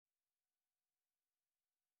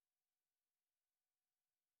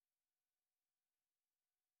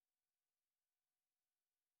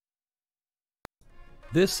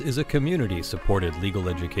This is a community-supported legal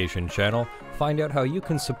education channel. Find out how you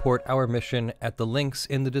can support our mission at the links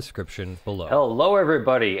in the description below. Hello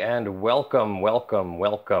everybody, and welcome.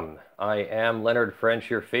 I am Leonard French,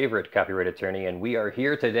 your favorite copyright attorney, and we are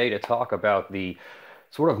here today to talk about the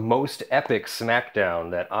sort of most epic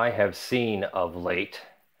smackdown that I have seen of late.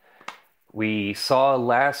 We saw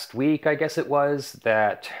last week, I guess it was,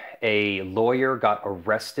 that a lawyer got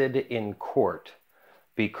arrested in court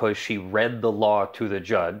because she read the law to the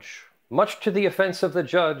judge, much to the offense of the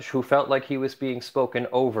judge, who felt like he was being spoken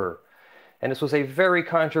over. And this was a very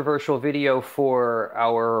controversial video for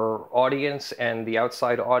our audience and the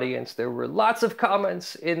outside audience. There were lots of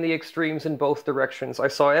comments in the extremes in both directions. I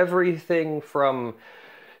saw everything from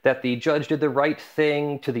that the judge did the right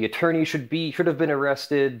thing, to the attorney should have been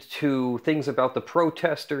arrested, to things about the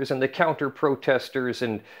protesters and the counter-protesters.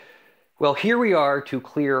 And, well, here we are to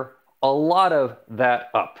clear a lot of that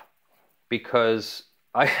up, because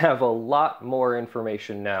I have a lot more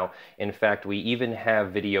information now. In fact, we even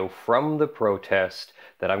have video from the protest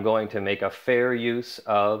that I'm going to make a fair use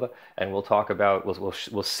of, and we'll talk about,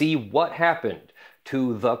 we'll see what happened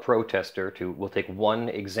to the protester. We'll take one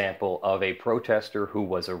example of a protester who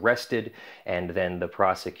was arrested, and then the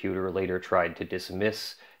prosecutor later tried to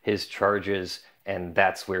dismiss his charges, and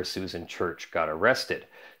that's where Susan Church got arrested.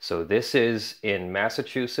 So this is in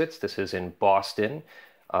Massachusetts, this is in Boston.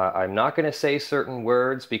 I'm not going to say certain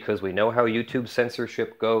words because we know how YouTube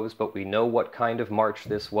censorship goes, but we know what kind of march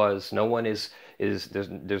this was. No one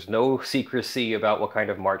there's no secrecy about what kind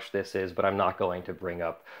of march this is, but I'm not going to bring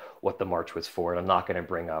up what the march was for, and I'm not going to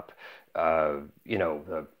bring up,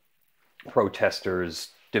 the protesters'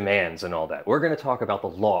 demands and all that. We're going to talk about the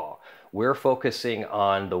law. We're focusing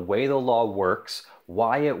on the way the law works,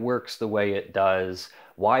 why it works the way it does,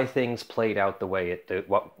 why things played out the way it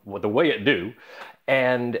do,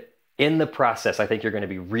 and in the process, I think you're going to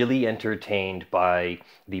be really entertained by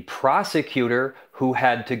the prosecutor who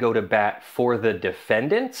had to go to bat for the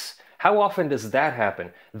defendants. How often does that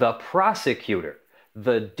happen? The prosecutor,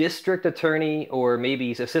 the district attorney, or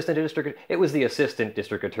maybe assistant district, it was the assistant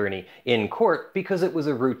district attorney in court because it was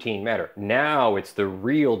a routine matter. Now it's the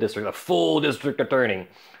real district, the full district attorney,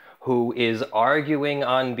 who is arguing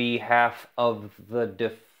on behalf of the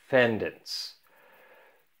defendants.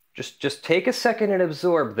 Just take a second and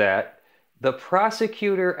absorb that. The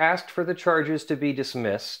prosecutor asked for the charges to be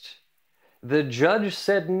dismissed. The judge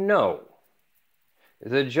said no.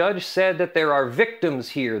 The judge said that there are victims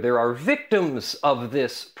here. There are victims of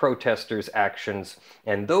this protester's actions,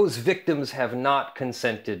 and those victims have not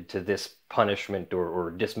consented to this punishment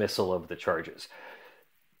or dismissal of the charges.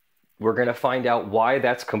 We're going to find out why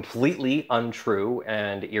that's completely untrue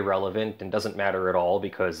and irrelevant and doesn't matter at all,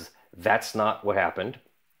 because that's not what happened.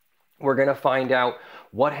 We're going to find out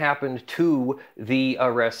what happened to the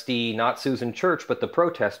arrestee, not Susan Church, but the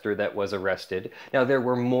protester that was arrested. Now, there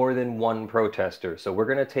were more than one protester, so we're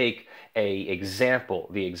going to take the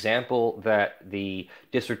example that the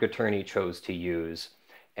district attorney chose to use,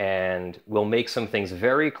 and we'll make some things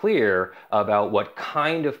very clear about what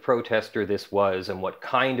kind of protester this was, and what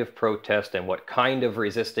kind of protest and what kind of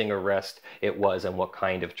resisting arrest it was, and what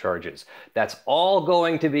kind of charges. That's all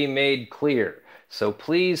going to be made clear. So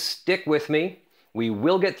please stick with me. We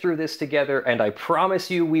will get through this together, and I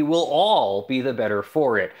promise you we will all be the better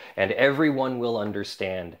for it, and everyone will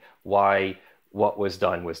understand why what was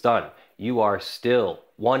done was done. You are still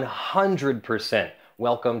 100%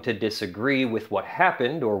 welcome to disagree with what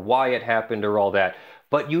happened or why it happened or all that,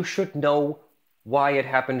 but you should know why it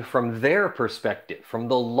happened from their perspective, from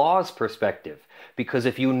the law's perspective. Because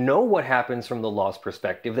if you know what happens from the law's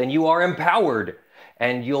perspective, then you are empowered,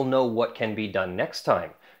 and you'll know what can be done next time.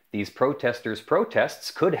 These protesters' protests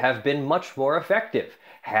could have been much more effective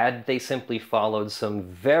had they simply followed some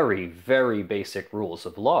very, very basic rules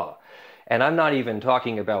of law. And I'm not even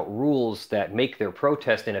talking about rules that make their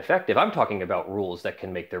protest ineffective. I'm talking about rules that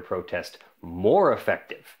can make their protest more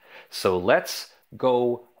effective. So let's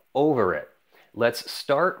go over it. Let's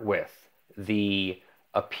start with the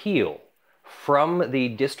appeal from the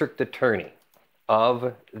district attorney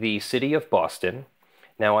of the city of Boston.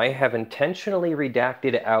 Now, I have intentionally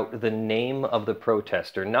redacted out the name of the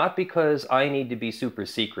protester, not because I need to be super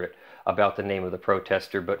secret about the name of the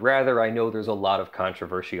protester, but rather I know there's a lot of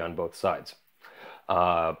controversy on both sides.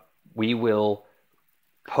 We will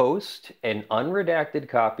post an unredacted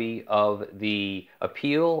copy of the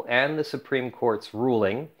appeal and the Supreme Court's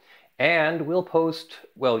ruling, and we'll post,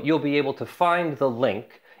 well, you'll be able to find the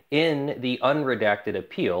link in the unredacted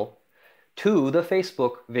appeal to the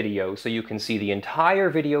Facebook video so you can see the entire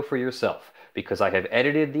video for yourself. because I have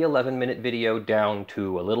edited the 11-minute video down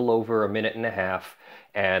to a little over 1.5 minutes,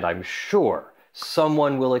 and I'm sure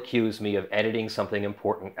someone will accuse me of editing something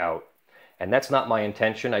important out. And that's not my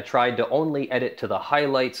intention. I tried to only edit to the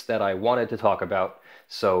highlights that I wanted to talk about,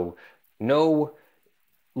 so no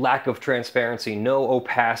lack of transparency, no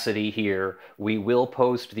opacity here. We will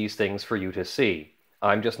post these things for you to see.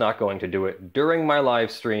 I'm just not going to do it during my live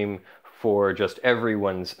stream for just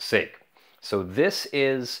everyone's sake. So this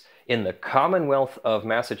is, in the Commonwealth of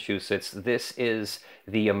Massachusetts, this is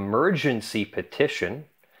the emergency petition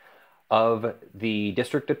of the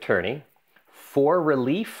district attorney for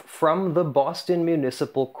relief from the Boston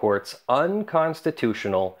Municipal Court's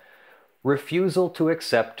unconstitutional refusal to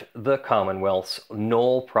accept the Commonwealth's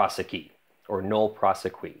nolle prosequi, or nolle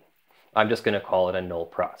prosequi. I'm just going to call it a nolle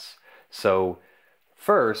pros. So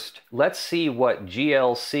first, let's see what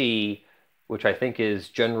GLC, which I think is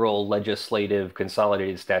General Legislative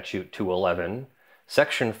Consolidated Statute 211,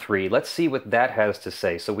 Section 3, let's see what that has to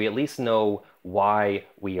say, so we at least know why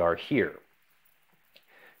we are here.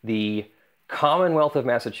 The Commonwealth of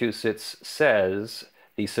Massachusetts says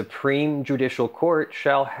the Supreme Judicial Court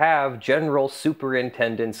shall have general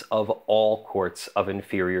superintendence of all courts of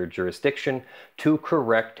inferior jurisdiction to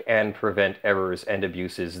correct and prevent errors and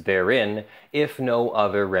abuses therein, if no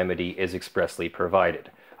other remedy is expressly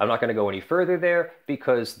provided. I'm not going to go any further there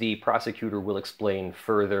because the prosecutor will explain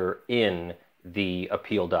further in the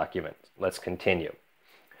appeal document. Let's continue.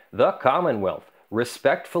 The Commonwealth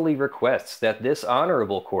respectfully requests that this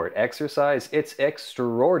honorable court exercise its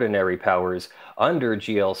extraordinary powers under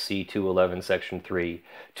GLC 211 Section 3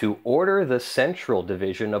 to order the Central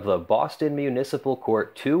Division of the Boston Municipal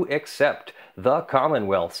Court to accept the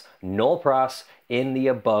Commonwealth's nolle pros in the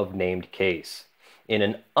above-named case. In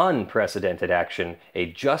an unprecedented action,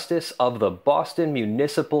 a justice of the Boston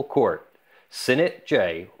Municipal Court, Sinnot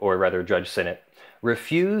J., or rather Judge Sinnot,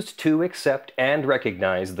 refused to accept and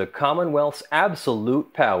recognize the Commonwealth's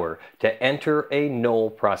absolute power to enter a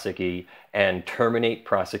nolle prosequi and terminate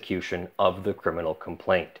prosecution of the criminal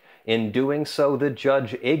complaint. In doing so, the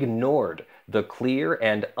judge ignored the clear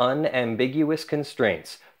and unambiguous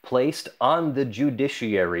constraints placed on the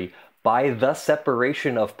judiciary by the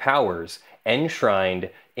separation of powers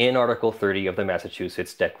enshrined in Article 30 of the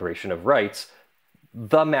Massachusetts Declaration of Rights,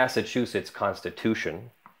 the Massachusetts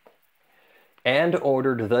Constitution, and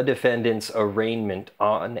ordered the defendant's arraignment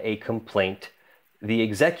on a complaint the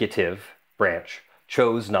executive branch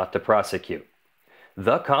chose not to prosecute.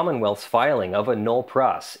 The Commonwealth's filing of a nolle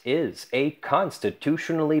pros is a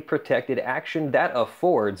constitutionally protected action that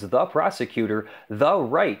affords the prosecutor the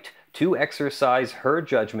right to exercise her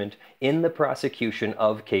judgment in the prosecution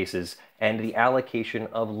of cases and the allocation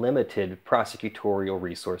of limited prosecutorial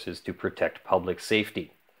resources to protect public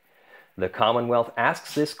safety. The Commonwealth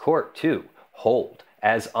asks this court to hold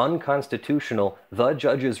as unconstitutional the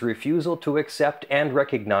judge's refusal to accept and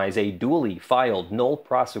recognize a duly filed nolle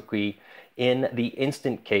prosequi in the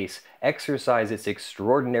instant case, exercise its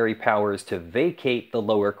extraordinary powers to vacate the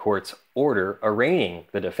lower court's order arraigning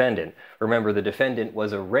the defendant. Remember, the defendant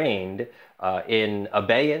was arraigned in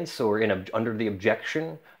abeyance or under the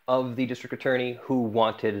objection of the district attorney who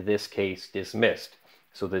wanted this case dismissed.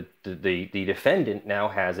 So the defendant now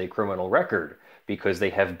has a criminal record because they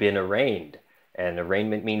have been arraigned. And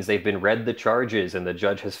arraignment means they've been read the charges and the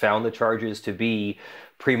judge has found the charges to be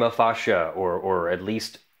prima facie or at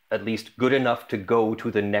least good enough to go to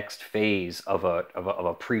the next phase of a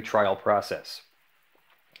pretrial process.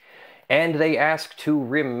 And they ask to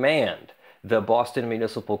remand the Boston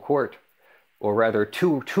Municipal Court, or rather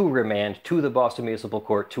to remand to the Boston Municipal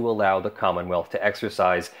Court to allow the Commonwealth to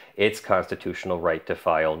exercise its constitutional right to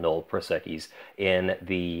file nolle prosequis in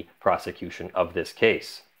the prosecution of this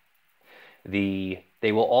case. They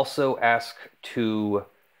will also ask to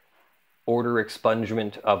order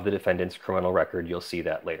expungement of the defendant's criminal record. You'll see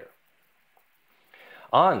that later.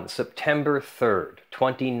 On September 3rd,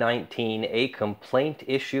 2019, a complaint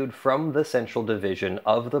issued from the Central Division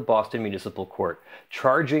of the Boston Municipal Court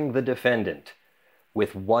charging the defendant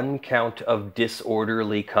with 1 count of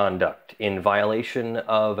disorderly conduct in violation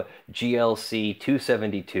of GLC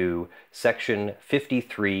 272, Section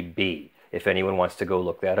 53B, if anyone wants to go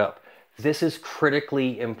look that up. This is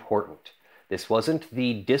critically important. This wasn't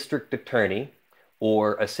the district attorney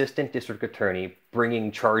or assistant district attorney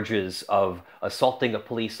bringing charges of assaulting a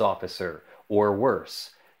police officer or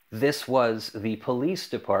worse. This was the police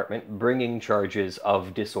department bringing charges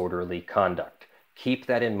of disorderly conduct. Keep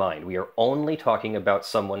that in mind. We are only talking about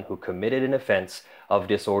someone who committed an offense of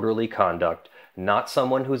disorderly conduct, not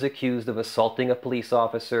someone who's accused of assaulting a police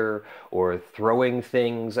officer or throwing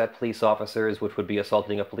things at police officers, which would be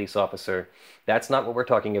assaulting a police officer. That's not what we're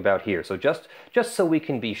talking about here. So just so we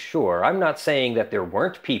can be sure, I'm not saying that there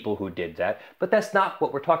weren't people who did that, but that's not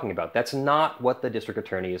what we're talking about. That's not what the district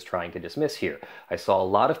attorney is trying to dismiss here. I saw a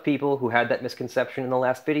lot of people who had that misconception in the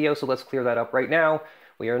last video, so let's clear that up right now.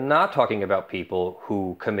 We are not talking about people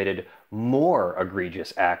who committed more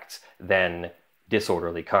egregious acts than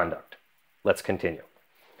disorderly conduct. Let's continue.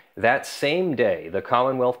 That same day, the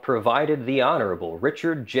Commonwealth provided the Honorable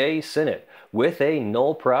Richard J. Sinnot with a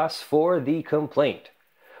nolle pros for the complaint.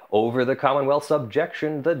 Over the Commonwealth's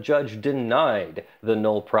objection, the judge denied the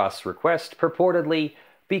nolle pros request, purportedly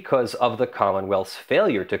because of the Commonwealth's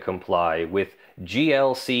failure to comply with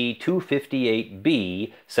GLC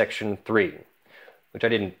 258B, Section 3, which I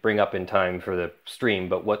didn't bring up in time for the stream,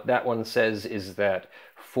 but what that one says is that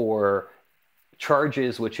for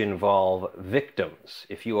charges which involve victims,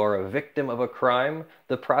 if you are a victim of a crime,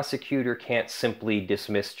 the prosecutor can't simply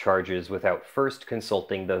dismiss charges without first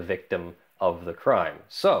consulting the victim of the crime.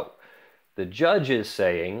 So, the judge is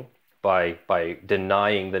saying, by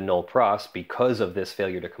denying the nolle pros because of this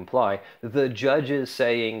failure to comply, the judge is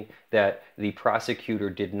saying that the prosecutor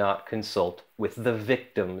did not consult with the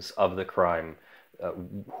victims of the crime.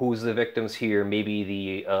 Who's the victims here? Maybe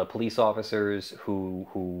the police officers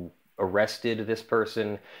who arrested this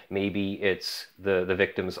person. Maybe it's the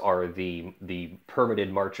victims are the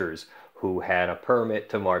permitted marchers who had a permit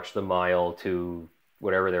to march the mile to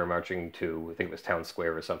whatever they were marching to, I think it was Town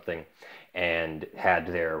Square or something, and had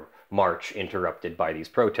their march interrupted by these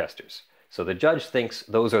protesters. So the judge thinks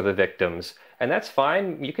those are the victims, and that's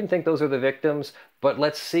fine. You can think those are the victims, but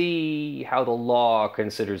let's see how the law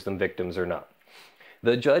considers them victims or not.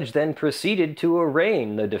 The judge then proceeded to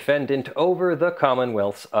arraign the defendant over the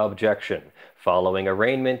Commonwealth's objection. Following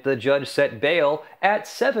arraignment, the judge set bail at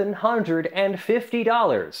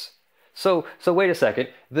 $750. So wait a second.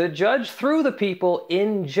 The judge threw the people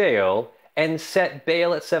in jail and set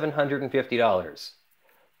bail at $750.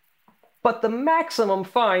 But the maximum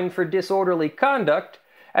fine for disorderly conduct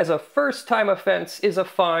as a first-time offense is a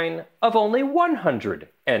fine of only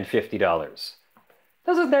 $150.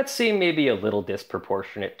 Doesn't that seem maybe a little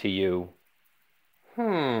disproportionate to you?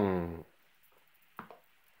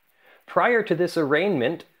 Prior to this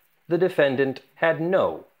arraignment, the defendant had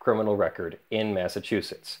no criminal record in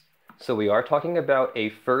Massachusetts. So we are talking about a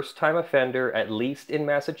first-time offender, at least in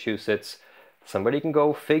Massachusetts. Somebody can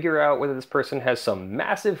go figure out whether this person has some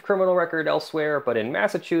massive criminal record elsewhere, but in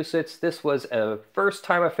Massachusetts, this was a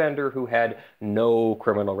first-time offender who had no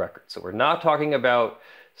criminal record. So we're not talking about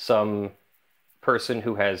some person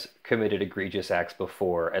who has committed egregious acts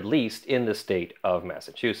before, at least in the state of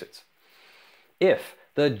Massachusetts. If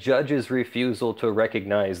the judge's refusal to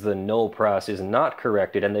recognize the nolle pros is not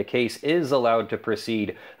corrected and the case is allowed to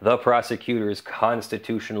proceed, the prosecutor's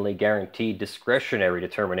constitutionally guaranteed discretionary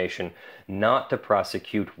determination not to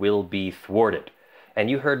prosecute will be thwarted. And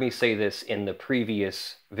you heard me say this in the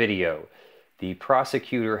previous video. The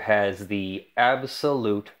prosecutor has the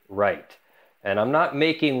absolute right. And I'm not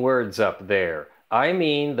making words up there. I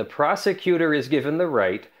mean, the prosecutor is given the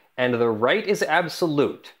right, and the right is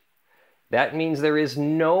absolute. That means there is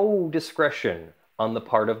no discretion on the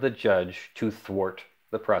part of the judge to thwart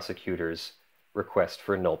the prosecutor's request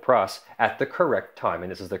for nolle pros at the correct time,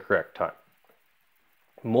 and this is the correct time.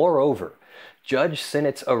 Moreover, Judge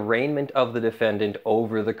Sinnot's arraignment of the defendant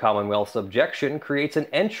over the Commonwealth's objection creates an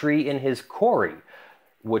entry in his CORI,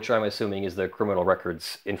 which I'm assuming is the Criminal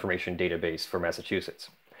Records Information Database for Massachusetts.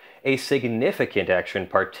 A significant action,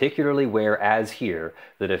 particularly where, as here,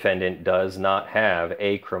 the defendant does not have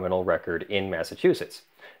a criminal record in Massachusetts.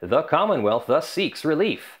 The Commonwealth thus seeks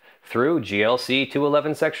relief through GLC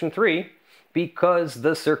 211 Section 3 because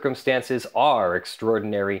the circumstances are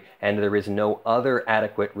extraordinary and there is no other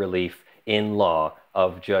adequate relief in law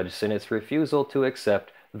of Judge Sinnot's refusal to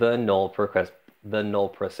accept the nolle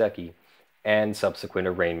prosequi and subsequent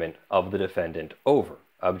arraignment of the defendant over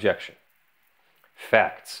objection.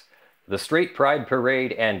 Facts. The Straight Pride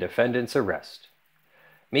Parade and defendant's arrest.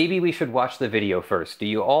 Maybe we should watch the video first. Do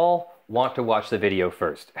you all want to watch the video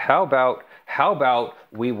first? How about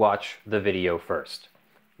we watch the video first?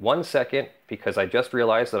 1 second, because I just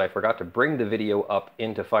realized that I forgot to bring the video up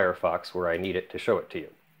into Firefox where I need it to show it to you.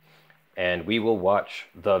 And we will watch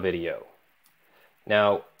the video.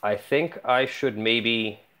 Now, I think I should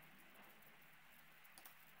maybe...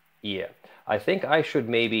 Yeah, I think I should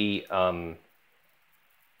maybe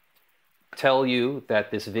tell you that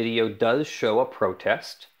this video does show a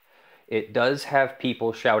protest. It does have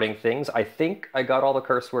people shouting things. I think I got all the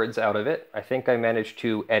curse words out of it. I think I managed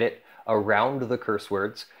to edit around the curse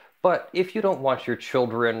words. But if you don't want your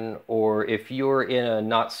children, or if you're in a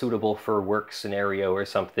not suitable for work scenario or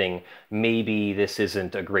something, maybe this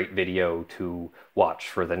isn't a great video to watch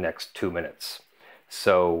for the next 2 minutes.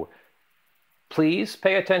 So please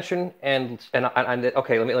pay attention, and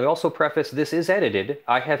okay, let me also preface, this is edited.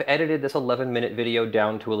 I have edited this 11-minute video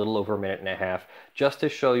down to a little over a minute and a half, just to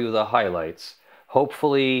show you the highlights.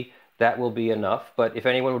 Hopefully that will be enough, but if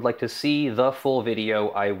anyone would like to see the full video,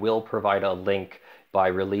 I will provide a link by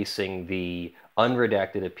releasing the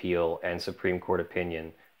unredacted appeal and Supreme Court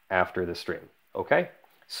opinion after the stream, okay?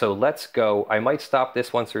 So let's go. I might stop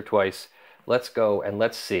this once or twice. Let's go and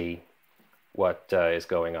let's see what is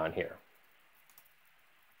going on here.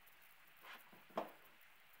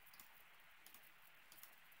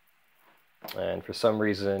 And for some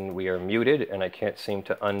reason we are muted and I can't seem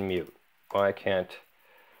to unmute. Why can't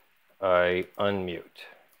I unmute?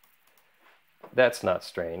 That's not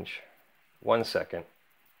strange. 1 second.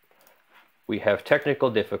 We have technical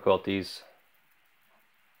difficulties.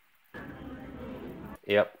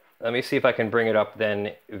 Yep. Let me see if I can bring it up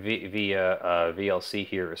then via VLC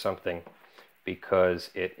here or something, because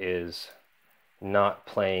it is not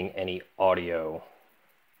playing any audio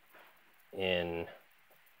in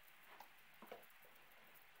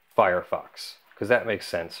Firefox, because that makes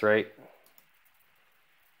sense, right?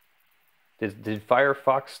 Did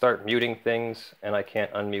Firefox start muting things and I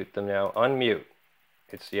can't unmute them now? Unmute.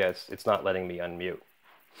 It's not letting me unmute.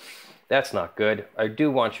 That's not good. I do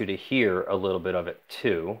want you to hear a little bit of it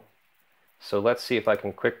too. So let's see if I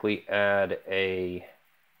can quickly add a...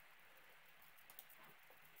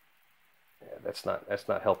 Yeah, that's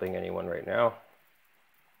not helping anyone right now.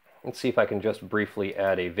 Let's see if I can just briefly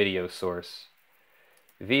add a video source.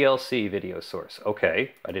 VLC video source.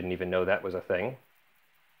 Okay, I didn't even know that was a thing.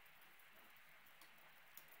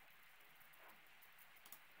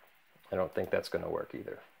 I don't think that's going to work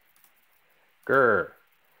either. Grr.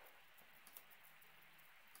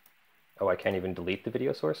 Oh, I can't even delete the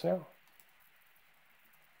video source now?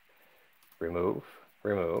 Remove,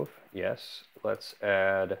 remove. Yes, let's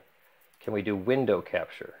add, can we do window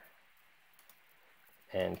capture?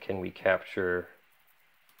 And can we capture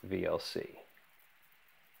VLC?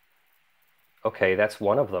 Okay, that's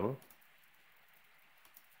one of them.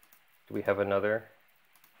 Do we have another?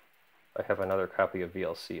 I have another copy of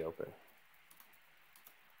VLC open.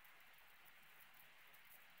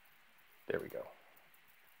 There we go.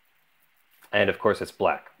 And of course it's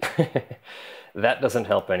black. That doesn't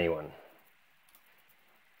help anyone.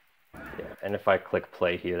 Yeah, and if I click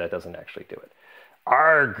play here, that doesn't actually do it.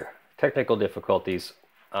 Arg! Technical difficulties.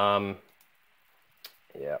 Yeah,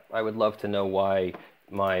 I would love to know why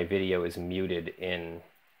my video is muted in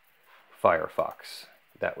Firefox.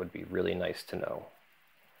 That would be really nice to know.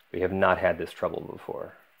 We have not had this trouble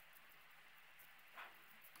before.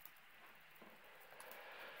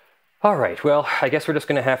 All right, well, I guess we're just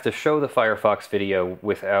going to have to show the Firefox video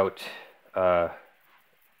without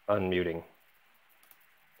unmuting.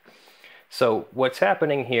 So what's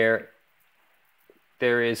happening here,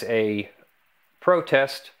 there is a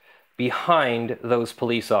protest behind those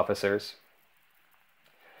police officers.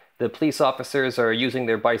 The police officers are using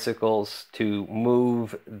their bicycles to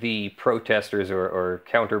move the protesters or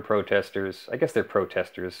counter-protesters, I guess they're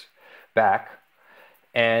protesters, back.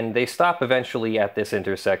 And they stop eventually at this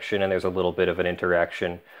intersection, and there's a little bit of an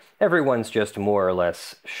interaction. Everyone's just more or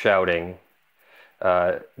less shouting.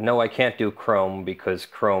 No, I can't do Chrome because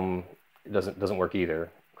Chrome doesn't work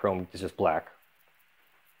either. Chrome is just black.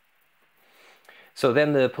 So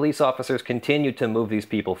then the police officers continue to move these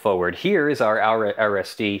people forward. Here is our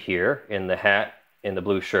RSD here in the hat, in the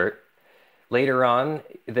blue shirt. Later on,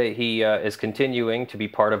 he is continuing to be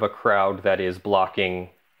part of a crowd that is blocking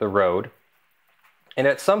the road. And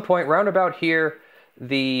at some point, round about here,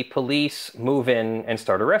 the police move in and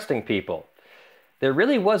start arresting people. There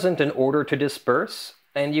really wasn't an order to disperse,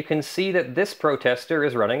 and you can see that this protester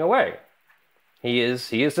is running away. He is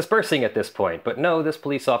dispersing at this point, but no, this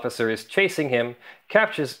police officer is chasing him,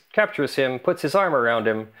 captures him, puts his arm around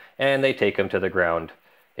him, and they take him to the ground.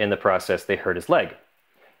 In the process, they hurt his leg.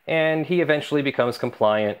 And he eventually becomes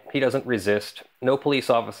compliant. He doesn't resist. No police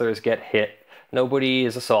officers get hit. Nobody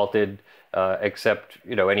is assaulted, except,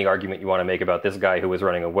 you know, any argument you want to make about this guy who was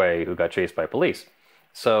running away, who got chased by police.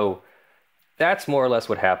 So that's more or less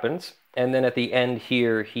what happens. And then at the end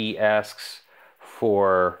here, he asks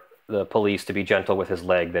for the police to be gentle with his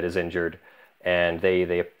leg that is injured. And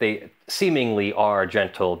they seemingly are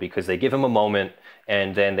gentle because they give him a moment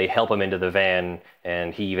and then they help him into the van,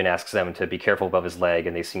 and he even asks them to be careful of his leg,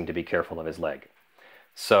 and they seem to be careful of his leg.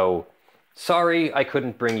 So Sorry I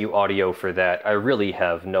couldn't bring you audio for that. I really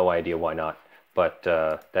have no idea why not, but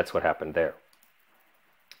that's what happened there.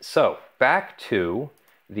 So, back to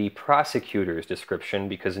the prosecutor's description,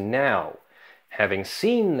 because now, having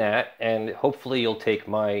seen that, and hopefully you'll take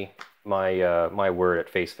my word at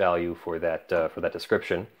face value for that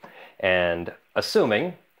description, and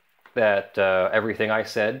assuming that everything I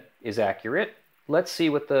said is accurate, let's see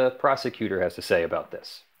what the prosecutor has to say about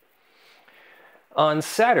this. On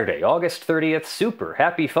Saturday, August 30th, Super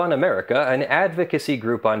Happy Fun America, an advocacy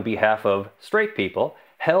group on behalf of straight people,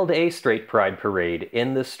 held a straight pride parade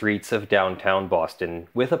in the streets of downtown Boston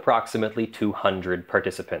with approximately 200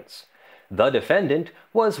 participants. The defendant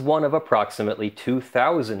was one of approximately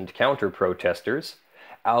 2,000 counter-protesters.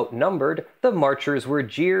 Outnumbered, the marchers were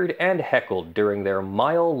jeered and heckled during their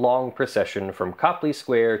mile-long procession from Copley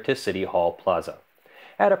Square to City Hall Plaza.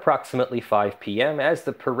 At approximately 5 p.m., as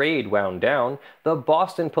the parade wound down, the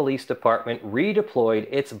Boston Police Department redeployed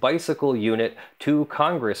its bicycle unit to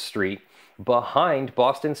Congress Street behind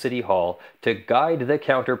Boston City Hall to guide the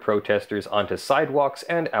counter-protesters onto sidewalks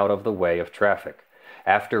and out of the way of traffic.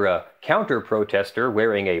 After a counter-protester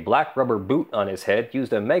wearing a black rubber boot on his head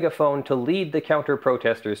used a megaphone to lead the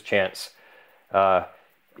counter-protesters' chants.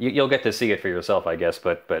 You'll get to see it for yourself, I guess,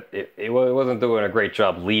 but it wasn't doing a great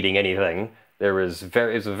job leading anything. It was a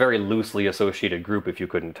very loosely associated group, if you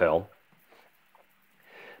couldn't tell.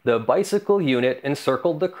 The bicycle unit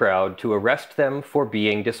encircled the crowd to arrest them for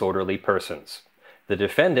being disorderly persons. The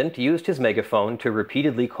defendant used his megaphone to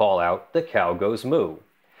repeatedly call out, "The cow goes moo."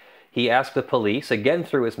 He asked the police, again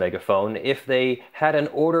through his megaphone, if they had an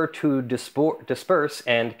order to disperse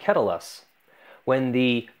and kettle us. When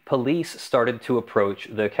the police started to approach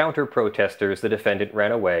the counter-protesters, the defendant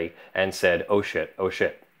ran away and said, "Oh shit, oh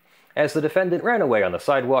shit." As the defendant ran away on the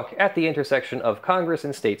sidewalk at the intersection of Congress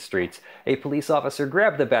and State Streets, a police officer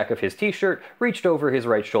grabbed the back of his t-shirt, reached over his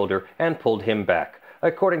right shoulder, and pulled him back.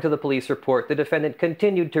 According to the police report, the defendant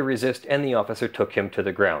continued to resist and the officer took him to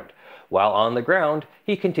the ground. While on the ground,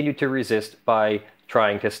 he continued to resist by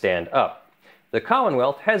trying to stand up. The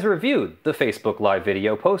Commonwealth has reviewed the Facebook Live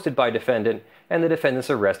video posted by defendant, and the defendant's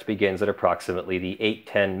arrest begins at approximately the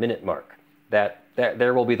 8:10 minute mark.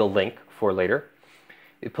 There will be the link for later.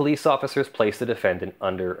 The police officers placed the defendant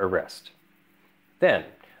under arrest. Then,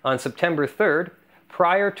 on September 3rd,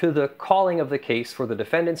 prior to the calling of the case for the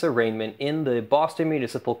defendant's arraignment in the Boston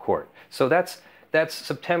Municipal Court. So that's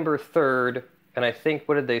September 3rd, and I think,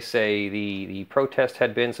 what did they say? The protest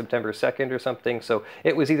had been September 2nd or something. So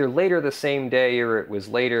it was either later the same day or it was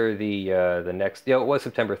later the next. Yeah, it was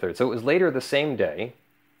September 3rd. So it was later the same day.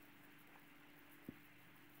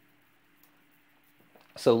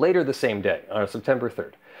 So later the same day, on September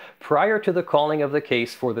 3rd, prior to the calling of the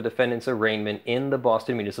case for the defendant's arraignment in the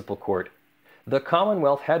Boston Municipal Court, the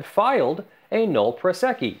Commonwealth had filed a nolle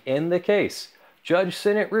prosequi in the case. Judge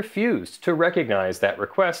Sinnot refused to recognize that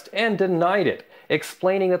request and denied it,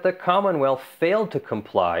 explaining that the Commonwealth failed to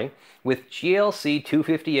comply with GLC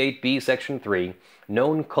 258B Section 3,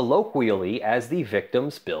 known colloquially as the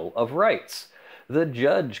Victim's Bill of Rights. The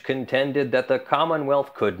judge contended that the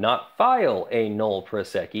Commonwealth could not file a nolle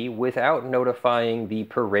prosequi without notifying the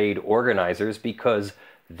parade organizers because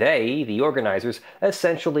they, the organizers,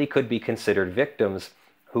 essentially could be considered victims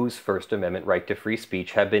whose First Amendment right to free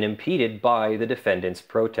speech had been impeded by the defendant's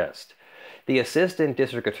protest. The Assistant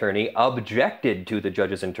District Attorney objected to the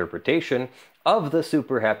judge's interpretation of the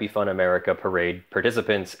Super Happy Fun America parade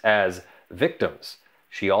participants as victims.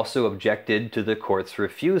 She also objected to the court's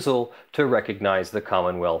refusal to recognize the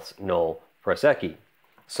Commonwealth's nolle prosequi.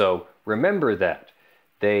 So remember that.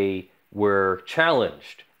 They were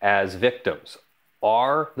challenged as victims.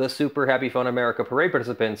 Are the Super Happy Fun America parade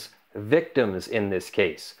participants victims in this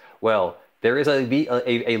case? Well, there is a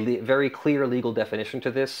very clear legal definition to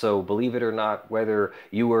this, so believe it or not, whether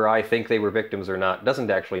you or I think they were victims or not doesn't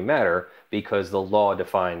actually matter, because the law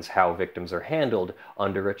defines how victims are handled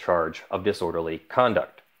under a charge of disorderly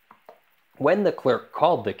conduct. When the clerk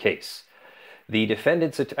called the case, the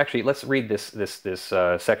defendants... Actually, let's read this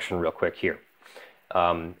section real quick here.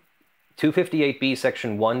 258B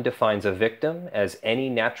Section 1 defines a victim as any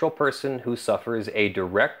natural person who suffers a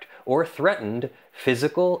direct or threatened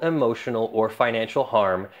physical, emotional, or financial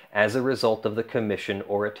harm as a result of the commission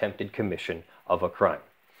or attempted commission of a crime.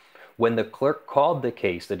 When the clerk called the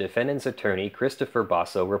case, the defendant's attorney, Christopher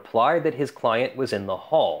Basso, replied that his client was in the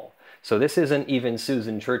hall. So this isn't even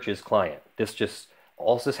Susan Church's client. This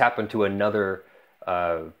happened to another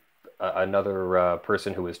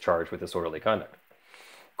person who was charged with disorderly conduct.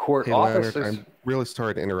 Court officers... Leonard, I'm really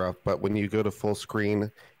sorry to interrupt, but when you go to full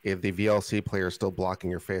screen, if the VLC player is still blocking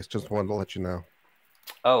your face, just wanted to let you know.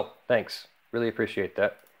 Oh, thanks. Really appreciate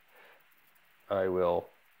that. I will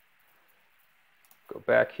go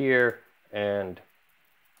back here, and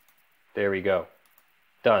there we go.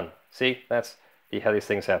 Done. See, that's how these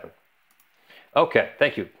things happen. Okay,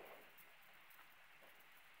 thank you.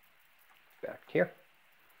 Back here.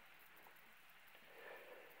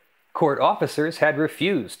 Court officers had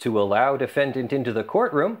refused to allow defendant into the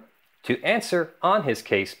courtroom to answer on his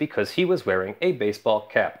case because he was wearing a baseball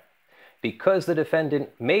cap. Because the defendant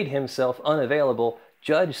made himself unavailable,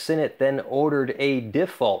 Judge Sinnot then ordered a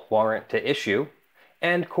default warrant to issue,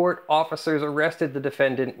 and court officers arrested the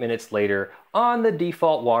defendant minutes later on the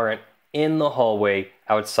default warrant in the hallway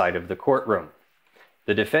outside of the courtroom.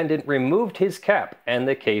 The defendant removed his cap, and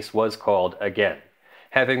the case was called again.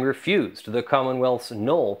 Having refused the Commonwealth's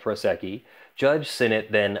nolle prosequi, Judge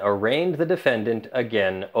Sinnot then arraigned the defendant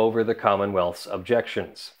again over the Commonwealth's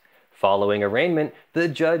objections. Following arraignment, the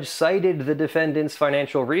judge cited the defendant's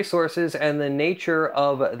financial resources and the nature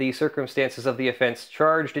of the circumstances of the offense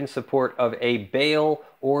charged in support of a bail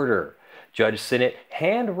order. Judge Sinnot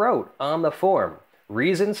hand-wrote on the form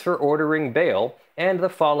reasons for ordering bail and the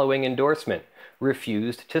following endorsement: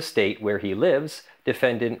 refused to state where he lives.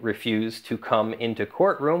 Defendant refused to come into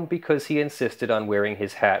courtroom because he insisted on wearing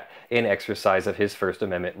his hat in exercise of his First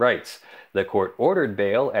Amendment rights. The court ordered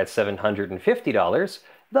bail at $750.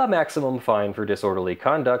 The maximum fine for disorderly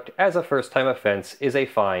conduct as a first-time offense is a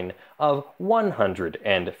fine of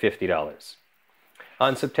 $150.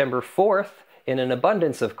 On September 4th, in an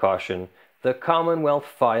abundance of caution, the Commonwealth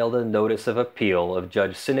filed a notice of appeal of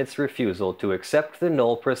Judge Sinnot's refusal to accept the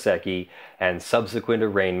nolle prosequi and subsequent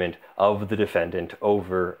arraignment of the defendant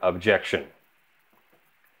over objection.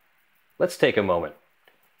 Let's take a moment.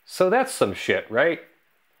 So that's some shit, right?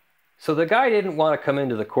 So the guy didn't want to come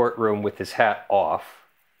into the courtroom with his hat off,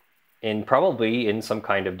 probably in some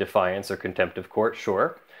kind of defiance or contempt of court,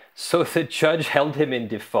 sure. So the judge held him in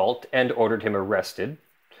default and ordered him arrested.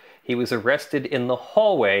 He was arrested in the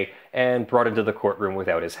hallway and brought into the courtroom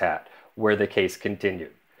without his hat, where the case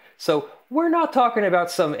continued. So we're not talking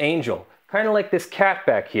about some angel, kind of like this cat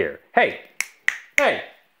back here. Hey, hey.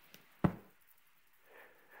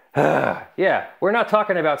 Yeah, we're not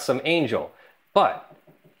talking about some angel, but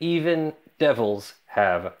even devils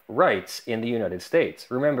have rights in the United States.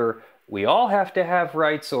 Remember, we all have to have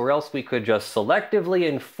rights, or else we could just selectively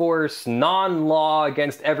enforce non-law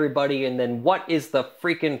against everybody, and then what is the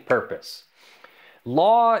freaking purpose?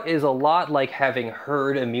 Law is a lot like having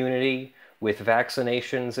herd immunity with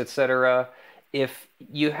vaccinations, etc. If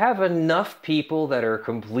you have enough people that are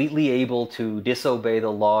completely able to disobey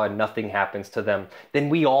the law and nothing happens to them, then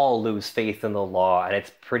we all lose faith in the law, and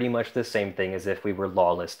it's pretty much the same thing as if we were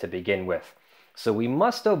lawless to begin with. So we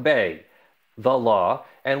must obey the law,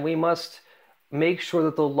 and we must make sure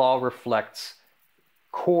that the law reflects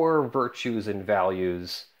core virtues and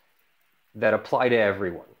values that apply to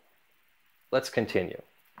everyone. Let's continue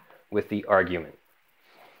with the argument.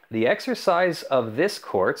 The exercise of this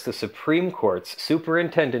court's, the Supreme Court's,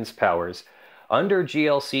 superintendent's powers under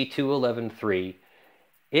GLC 211.3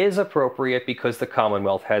 is appropriate because the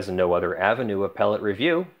Commonwealth has no other avenue of appellate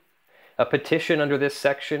review. A petition under this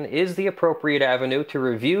section is the appropriate avenue to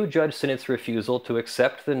review Judge Sinnot's refusal to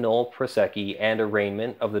accept the nolle prosequi and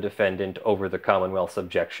arraignment of the defendant over the Commonwealth's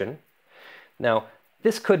objection. Now,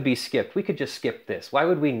 this could be skipped. We could just skip this. Why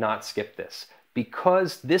would we not skip this?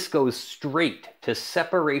 Because this goes straight to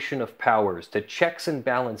separation of powers, to checks and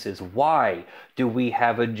balances. Why do we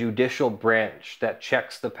have a judicial branch that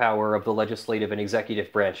checks the power of the legislative and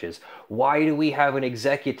executive branches? Why do we have an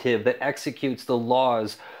executive that executes the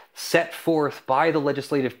laws set forth by the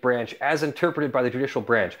legislative branch as interpreted by the judicial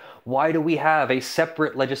branch? Why do we have a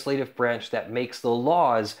separate legislative branch that makes the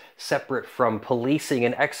laws separate from policing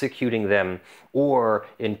and executing them or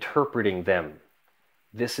interpreting them?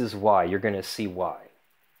 This is why. You're going to see why.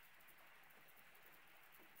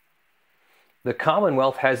 The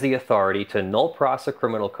Commonwealth has the authority to null pros a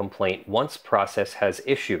criminal complaint once process has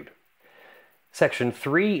issued. Section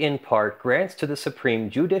 3, in part, grants to the Supreme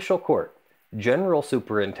Judicial Court general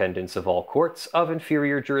superintendents of all courts of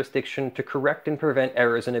inferior jurisdiction to correct and prevent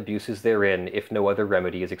errors and abuses therein if no other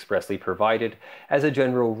remedy is expressly provided. As a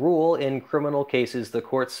general rule, in criminal cases, the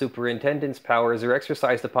court's superintendent's powers are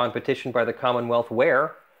exercised upon petition by the Commonwealth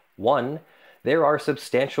where 1. There are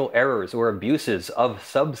substantial errors or abuses of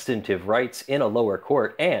substantive rights in a lower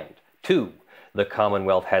court, and 2. The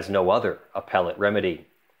Commonwealth has no other appellate remedy.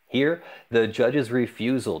 Here, the judge's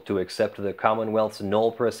refusal to accept the Commonwealth's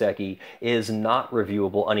nolle prosequi is not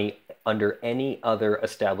reviewable under any other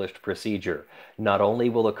established procedure. Not only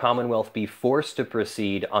will the Commonwealth be forced to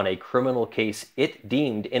proceed on a criminal case it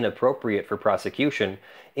deemed inappropriate for prosecution,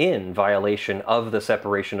 in violation of the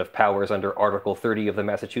separation of powers under Article 30 of the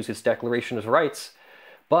Massachusetts Declaration of Rights,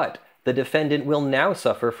 but the defendant will now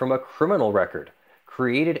suffer from a criminal record,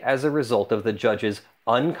 created as a result of the judge's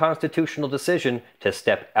unconstitutional decision to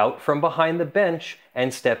step out from behind the bench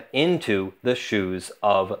and step into the shoes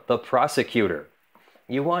of the prosecutor.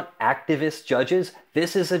 You want activist judges?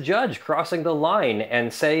 This is a judge crossing the line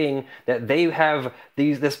and saying that they have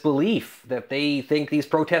this belief that they think these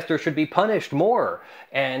protesters should be punished more,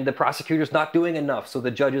 and the prosecutor's not doing enough, so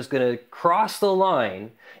the judge is going to cross the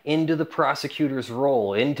line into the prosecutor's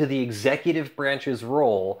role, into the executive branch's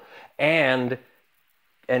role, and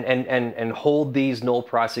hold these null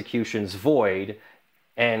prosecutions void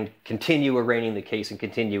and continue arraigning the case and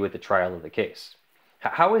continue with the trial of the case.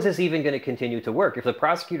 How is this even going to continue to work? If the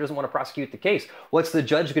prosecutor doesn't want to prosecute the case, what's the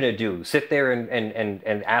judge going to do? Sit there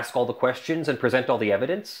and ask all the questions and present all the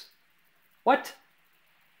evidence? What?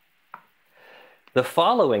 The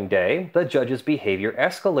following day, the judge's behavior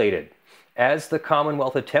escalated. As the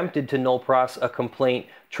Commonwealth attempted to null pros a complaint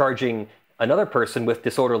charging another person with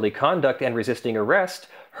disorderly conduct and resisting arrest,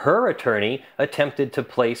 her attorney attempted to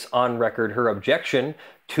place on record her objection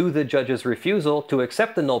to the judge's refusal to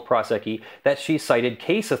accept the null prosequi that she cited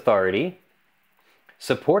case authority.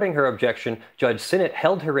 Supporting her objection, Judge Sinnot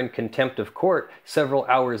held her in contempt of court. Several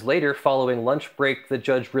hours later, following lunch break, the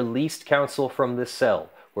judge released counsel from the cell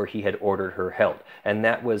where he had ordered her held. And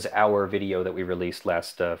that was our video that we released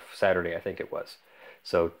last Saturday, I think it was.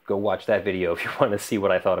 So go watch that video if you want to see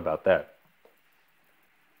what I thought about that.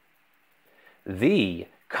 The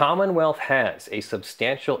Commonwealth has a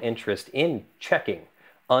substantial interest in checking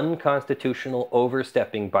unconstitutional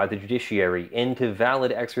overstepping by the judiciary into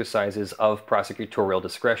valid exercises of prosecutorial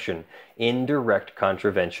discretion in direct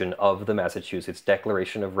contravention of the Massachusetts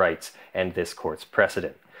Declaration of Rights and this court's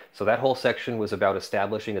precedent. So that whole section was about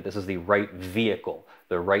establishing that this is the right vehicle,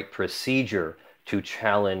 the right procedure to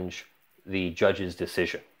challenge the judge's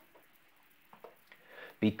decision.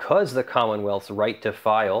 Because the Commonwealth's right to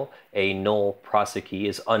file a null prosequi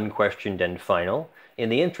is unquestioned and final, in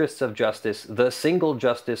the interests of justice, the single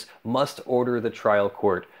justice must order the trial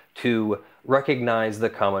court to recognize the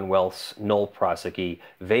Commonwealth's null prosequi,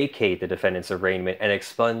 vacate the defendant's arraignment, and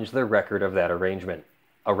expunge the record of that arraignment.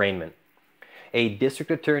 A district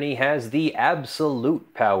attorney has the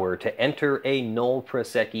absolute power to enter a null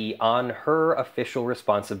prosequi on her official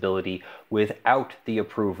responsibility without the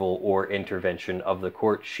approval or intervention of the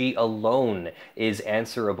court. She alone is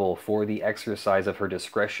answerable for the exercise of her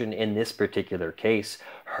discretion in this particular case.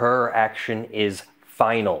 Her action is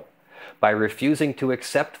final. By refusing to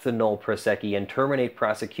accept the null prosequi and terminate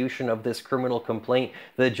prosecution of this criminal complaint,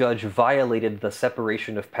 the judge violated the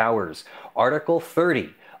separation of powers. Article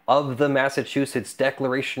 30 of the Massachusetts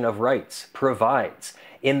Declaration of Rights provides,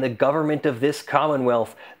 in the government of this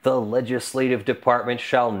Commonwealth, the legislative department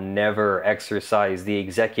shall never exercise the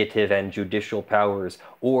executive and judicial powers,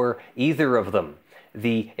 or either of them.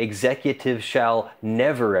 The executive shall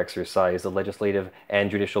never exercise the legislative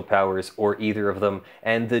and judicial powers, or either of them,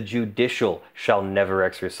 and the judicial shall never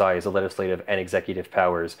exercise the legislative and executive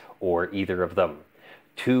powers, or either of them.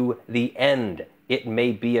 To the end it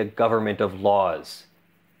may be a government of laws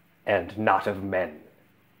and not of men.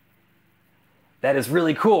 That is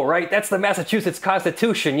really cool, right? That's the Massachusetts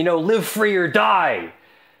Constitution, you know, live free or die.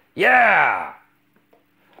 Yeah!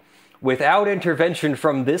 Without intervention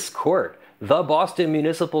from this court, the Boston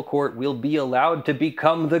Municipal Court will be allowed to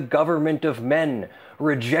become the government of men,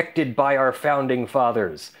 rejected by our founding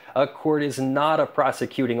fathers. A court is not a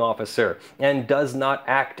prosecuting officer and does not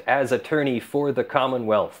act as attorney for the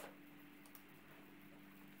Commonwealth.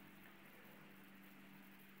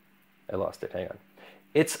 I lost it, hang on.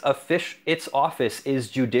 Its office is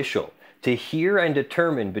judicial, to hear and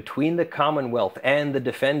determine between the Commonwealth and the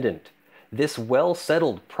defendant. This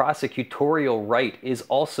well-settled prosecutorial right is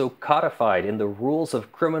also codified in the rules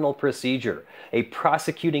of criminal procedure. A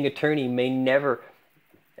prosecuting attorney may enter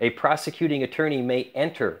a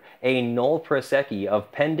null prosequi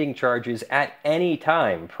of pending charges at any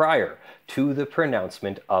time prior to the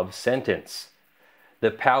pronouncement of sentence. The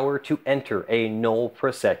power to enter a null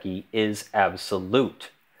prosequi is absolute.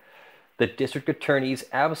 The district attorney's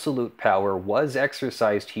absolute power was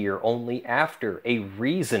exercised here only after a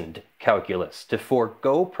reasoned calculus to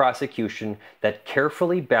forego prosecution that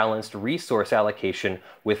carefully balanced resource allocation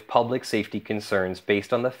with public safety concerns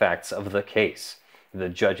based on the facts of the case. The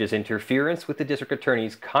judge's interference with the district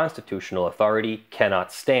attorney's constitutional authority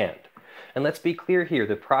cannot stand. And let's be clear here,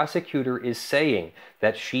 the prosecutor is saying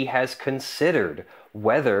that she has considered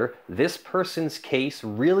whether this person's case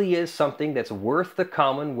really is something that's worth the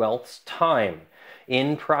Commonwealth's time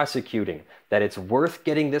in prosecuting, that it's worth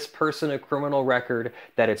getting this person a criminal record,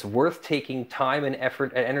 that it's worth taking time and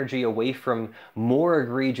effort and energy away from more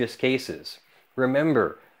egregious cases.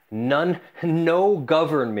 Remember, no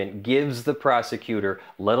government gives the prosecutor,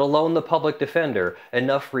 let alone the public defender,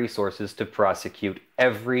 enough resources to prosecute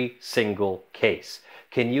every single case.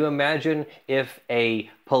 Can you imagine if a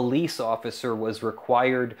police officer was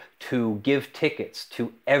required to give tickets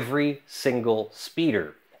to every single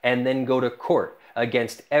speeder and then go to court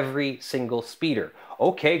against every single speeder?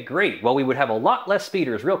 Okay, great. Well, we would have a lot less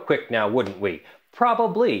speeders real quick now, wouldn't we?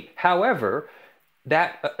 Probably. However,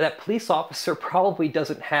 that police officer probably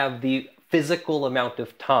doesn't have the physical amount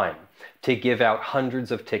of time to give out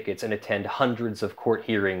hundreds of tickets and attend hundreds of court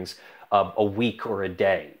hearings a week or a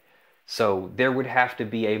day. So there would have to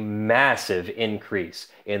be a massive increase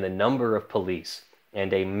in the number of police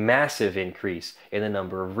and a massive increase in the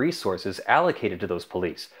number of resources allocated to those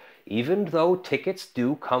police. Even though tickets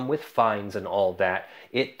do come with fines and all that,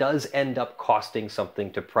 it does end up costing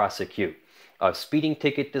something to prosecute. A speeding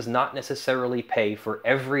ticket does not necessarily pay for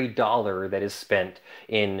every dollar that is spent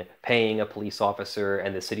in paying a police officer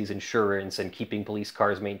and the city's insurance and keeping police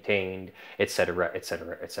cars maintained, etc.,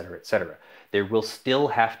 etc., etc., etc. There will still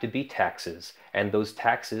have to be taxes, and those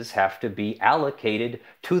taxes have to be allocated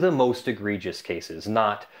to the most egregious cases,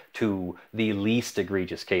 not to the least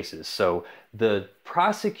egregious cases. So the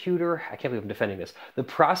prosecutor, I can't believe I'm defending this, the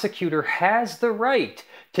prosecutor has the right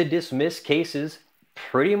to dismiss cases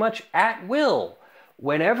pretty much at will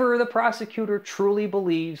whenever the prosecutor truly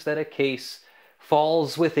believes that a case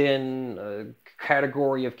falls within a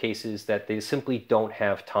category of cases that they simply don't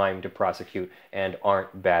have time to prosecute and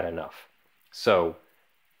aren't bad enough. So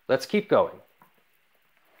let's keep going.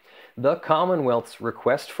 The Commonwealth's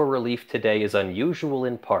request for relief today is unusual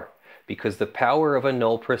in part because the power of a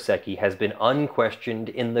nolle prosequi has been unquestioned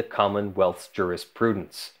in the Commonwealth's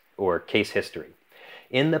jurisprudence, or case history.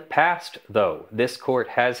 In the past, though, this court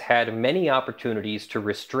has had many opportunities to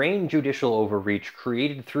restrain judicial overreach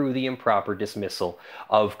created through the improper dismissal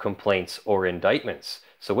of complaints or indictments.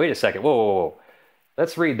 So wait a second, whoa.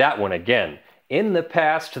 Let's read that one again. In the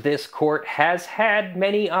past, this court has had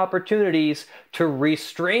many opportunities to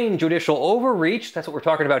restrain judicial overreach, that's what we're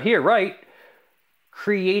talking about here, right?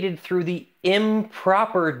 Created through the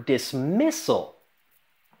improper dismissal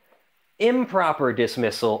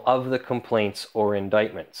of the complaints or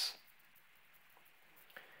indictments.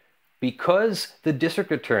 Because the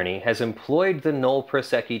district attorney has employed the nolle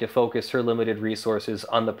prosequi to focus her limited resources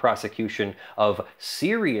on the prosecution of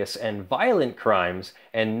serious and violent crimes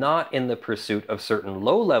and not in the pursuit of certain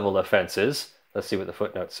low-level offenses, let's see what the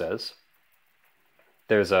footnote says.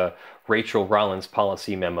 There's a Rachel Rollins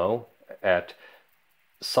policy memo at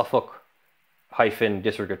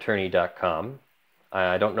Suffolk-districtattorney.com.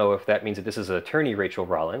 I don't know if that means that this is attorney Rachel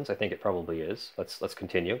Rollins. I think it probably is. Let's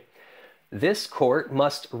continue. This court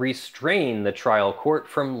must restrain the trial court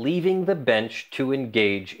from leaving the bench to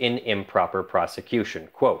engage in improper prosecution.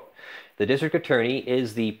 Quote, the district attorney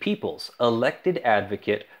is the people's elected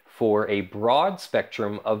advocate for a broad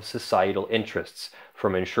spectrum of societal interests,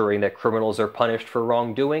 from ensuring that criminals are punished for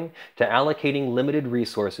wrongdoing to allocating limited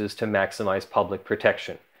resources to maximize public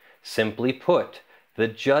protection. Simply put, the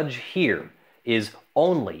judge here is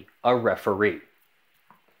only a referee.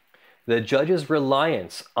 The judge's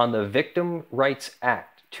reliance on the Victim Rights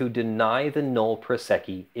Act to deny the nolle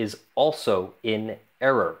prosequi is also in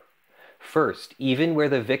error. First, even where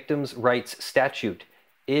the Victims' Rights Statute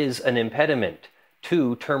is an impediment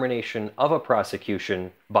to termination of a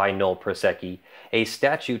prosecution by nolle prosequi, a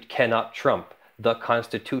statute cannot trump the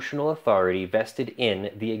constitutional authority vested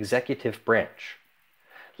in the executive branch.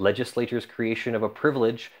 Legislators' creation of a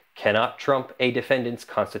privilege cannot trump a defendant's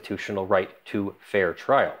constitutional right to fair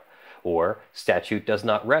trial, or statute does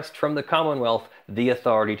not wrest from the Commonwealth the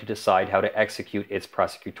authority to decide how to execute its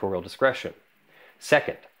prosecutorial discretion.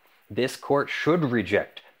 Second, this court should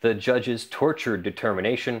reject the judge's tortured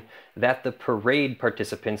determination that the parade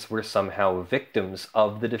participants were somehow victims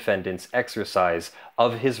of the defendant's exercise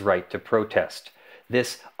of his right to protest.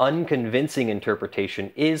 This unconvincing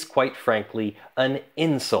interpretation is, quite frankly, an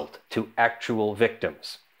insult to actual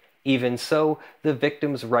victims. Even so, the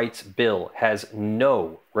Victims' Rights Bill has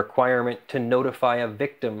no requirement to notify a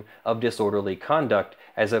victim of disorderly conduct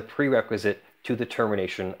as a prerequisite to the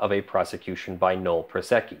termination of a prosecution by nolle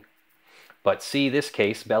prosequi. But see this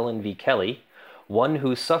case, Bellin v. Kelly, one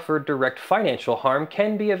who suffered direct financial harm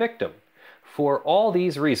can be a victim. For all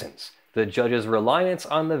these reasons, The judge's reliance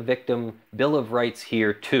on the victim Bill of Rights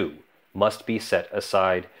here, too, must be set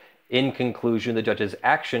aside. In conclusion, the judge's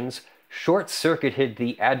actions short-circuited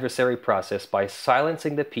the adversary process by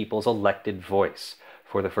silencing the people's elected voice.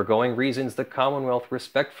 For the foregoing reasons, the Commonwealth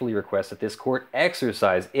respectfully requests that this court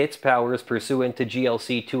exercise its powers pursuant to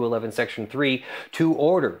GLC 211 Section 3 to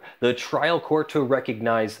order the trial court to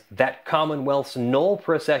recognize that Commonwealth's nolle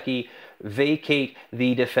prosequi, vacate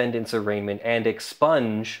the defendant's arraignment, and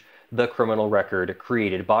expunge the criminal record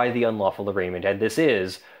created by the unlawful arraignment. And this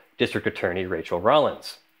is District Attorney Rachel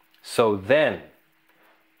Rollins. So then,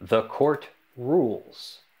 the court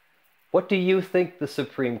rules. What do you think the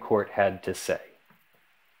Supreme Court had to say?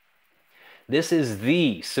 This is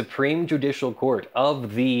the Supreme Judicial Court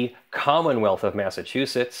of the Commonwealth of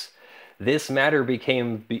Massachusetts. This matter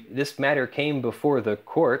came before the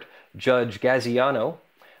court, Judge Gaziano,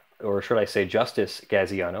 or should I say Justice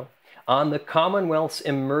Gaziano, on the Commonwealth's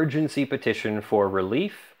emergency petition for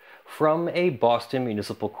relief from a Boston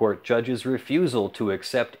Municipal Court judge's refusal to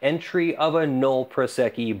accept entry of a nolle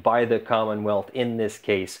prosequi by the Commonwealth in this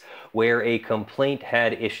case, where a complaint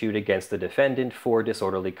had issued against the defendant for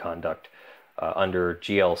disorderly conduct under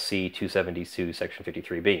GLC 272, Section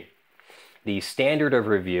 53B. The standard of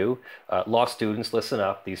review, law students, listen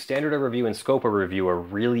up, the standard of review and scope of review are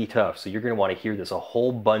really tough, so you're going to want to hear this a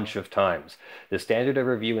whole bunch of times. The standard of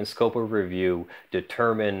review and scope of review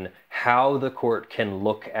determine how the court can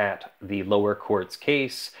look at the lower court's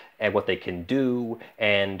case and what they can do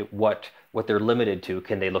and what they're limited to.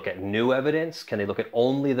 Can they look at new evidence? Can they look at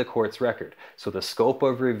only the court's record? So the scope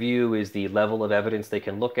of review is the level of evidence they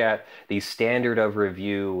can look at. The standard of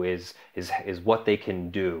review is what they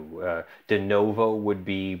can do. De novo would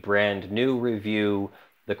be brand new review.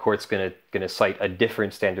 The court's gonna cite a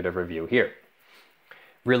different standard of review here.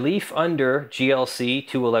 Relief under GLC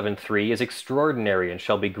 211.3 is extraordinary and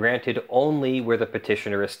shall be granted only where the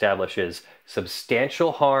petitioner establishes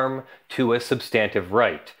substantial harm to a substantive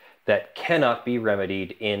right that cannot be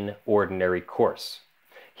remedied in ordinary course.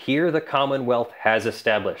 Here the Commonwealth has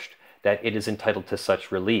established that it is entitled to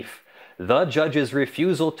such relief. The judge's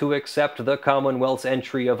refusal to accept the Commonwealth's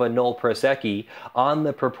entry of a nolle prosequi on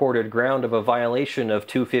the purported ground of a violation of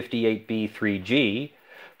 258b(3g)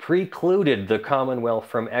 precluded the Commonwealth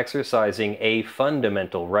from exercising a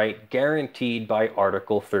fundamental right guaranteed by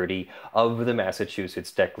Article 30 of the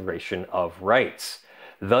Massachusetts Declaration of Rights.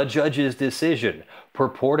 The judge's decision,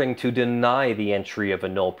 purporting to deny the entry of a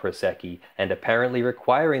nolle prosequi and apparently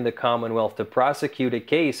requiring the Commonwealth to prosecute a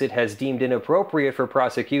case it has deemed inappropriate for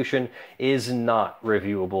prosecution, is not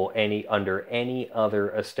reviewable under any other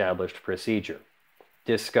established procedure.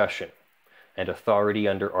 Discussion and authority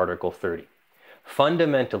under Article 30.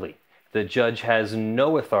 Fundamentally, the judge has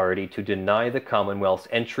no authority to deny the Commonwealth's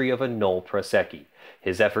entry of a nolle prosequi.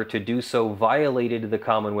 His effort to do so violated the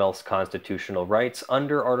Commonwealth's constitutional rights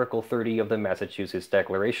under Article 30 of the Massachusetts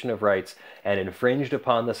Declaration of Rights and infringed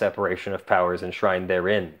upon the separation of powers enshrined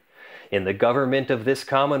therein. In the government of this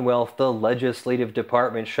Commonwealth, the legislative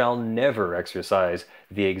department shall never exercise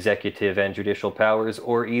the executive and judicial powers,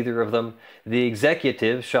 or either of them. The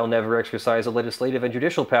executive shall never exercise the legislative and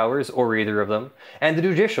judicial powers, or either of them. And the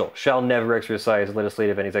judicial shall never exercise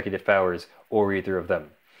legislative and executive powers, or either of them.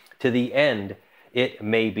 To the end, it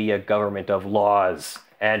may be a government of laws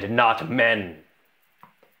and not men.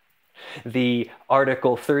 The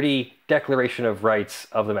Article 30 Declaration of Rights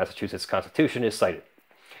of the Massachusetts Constitution is cited.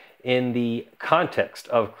 In the context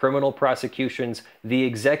of criminal prosecutions, the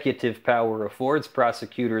executive power affords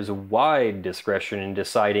prosecutors wide discretion in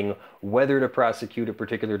deciding whether to prosecute a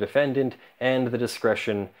particular defendant, and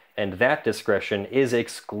that discretion is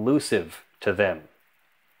exclusive to them.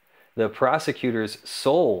 The prosecutor's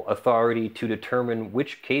sole authority to determine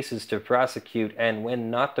which cases to prosecute and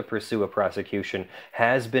when not to pursue a prosecution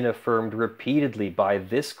has been affirmed repeatedly by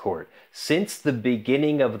this court since the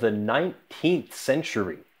beginning of the 19th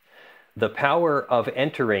century. The power of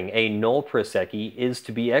entering a nolle prosequi is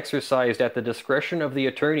to be exercised at the discretion of the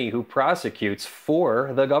attorney who prosecutes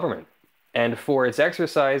for the government, and for its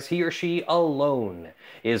exercise he or she alone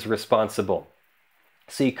is responsible.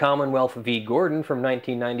 See Commonwealth v. Gordon from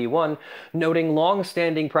 1991, noting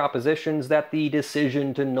long-standing propositions that the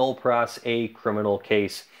decision to nolle pros a criminal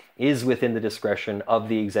case is within the discretion of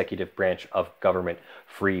the executive branch of government,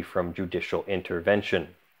 free from judicial intervention.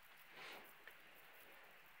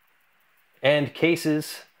 And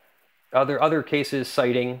cases, other cases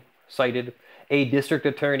cited, a district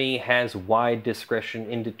attorney has wide discretion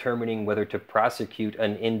in determining whether to prosecute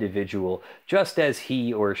an individual, just as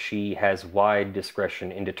he or she has wide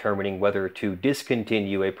discretion in determining whether to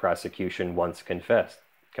discontinue a prosecution once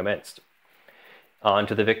commenced. On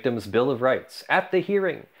to the victim's Bill of Rights. At the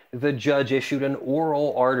hearing, the judge issued an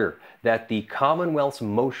oral order that the Commonwealth's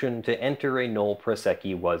motion to enter a nolle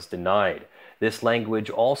prosequi was denied. This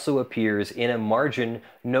language also appears in a margin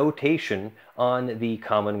notation on the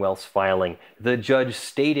Commonwealth's filing. The judge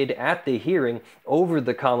stated at the hearing over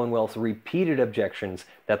the Commonwealth's repeated objections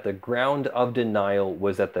that the ground of denial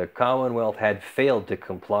was that the Commonwealth had failed to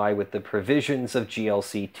comply with the provisions of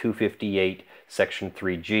GLC 258, Section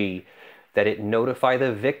 3G, that it notify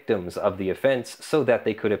the victims of the offense so that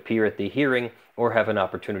they could appear at the hearing or have an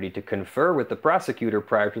opportunity to confer with the prosecutor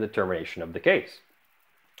prior to the termination of the case.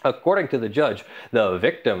 According to the judge, the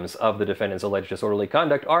victims of the defendant's alleged disorderly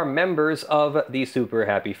conduct are members of the Super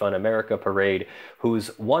Happy Fun America parade,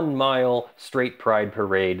 whose 1 mile straight pride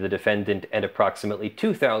parade the defendant and approximately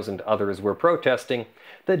 2,000 others were protesting.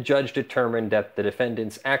 The judge determined that the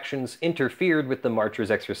defendant's actions interfered with the marchers'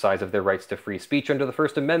 exercise of their rights to free speech under the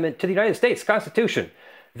First Amendment to the United States Constitution.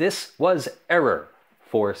 This was error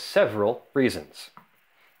for several reasons.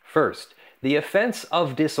 First, the offense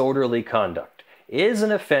of disorderly conduct is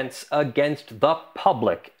an offense against the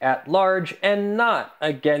public at large and not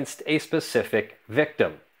against a specific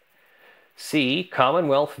victim. See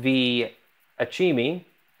Commonwealth v. Achimi,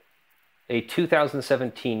 a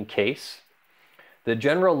 2017 case. The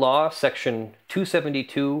General Law, Section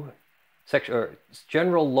 272,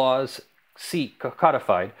 General Laws C,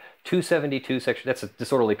 codified, 272, section, that's a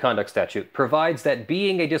disorderly conduct statute, provides that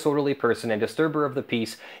being a disorderly person and disturber of the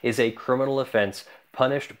peace is a criminal offense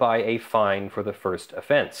punished by a fine for the first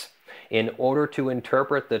offense. In order to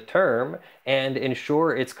interpret the term and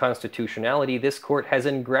ensure its constitutionality, this court has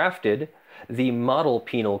engrafted the Model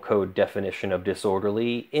Penal Code definition of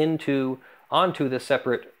disorderly onto the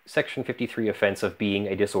separate Section 53 offense of being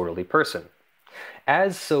a disorderly person.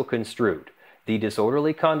 As so construed, the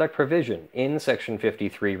disorderly conduct provision in Section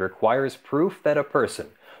 53 requires proof that a person,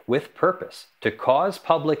 with purpose to cause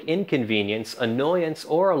public inconvenience, annoyance,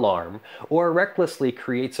 or alarm, or recklessly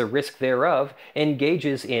creates a risk thereof,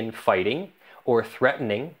 engages in fighting, or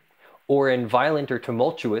threatening, or in violent or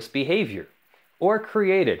tumultuous behavior, or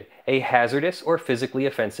created a hazardous or physically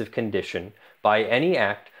offensive condition by any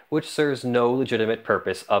act which serves no legitimate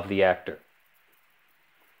purpose of the actor.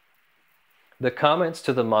 The comments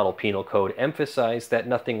to the Model Penal Code emphasize that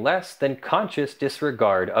nothing less than conscious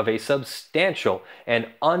disregard of a substantial and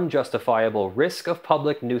unjustifiable risk of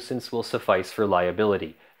public nuisance will suffice for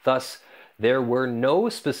liability. Thus, there were no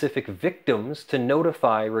specific victims to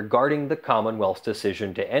notify regarding the Commonwealth's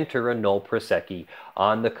decision to enter a nolle prosequi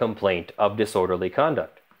on the complaint of disorderly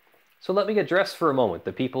conduct. So let me address for a moment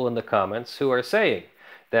the people in the comments who are saying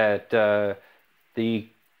that the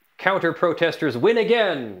counter-protesters win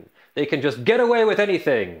again. They can just get away with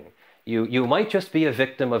anything. You might just be a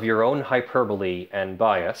victim of your own hyperbole and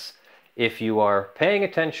bias. If you are paying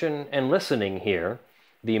attention and listening here,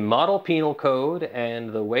 the Model Penal Code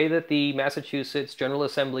and the way that the Massachusetts General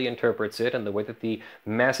Assembly interprets it and the way that the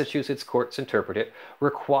Massachusetts courts interpret it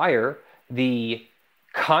require the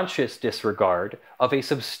conscious disregard of a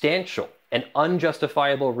substantial and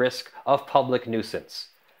unjustifiable risk of public nuisance.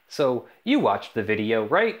 So you watched the video,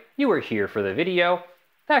 right? You were here for the video.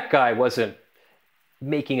 That guy wasn't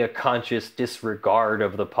making a conscious disregard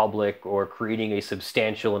of the public or creating a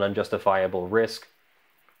substantial and unjustifiable risk.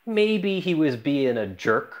 Maybe he was being a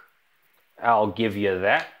jerk. I'll give you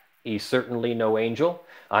that. He's certainly no angel.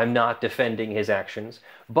 I'm not defending his actions,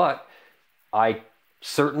 but I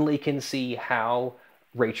certainly can see how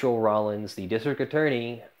Rachel Rollins, the district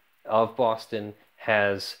attorney of Boston,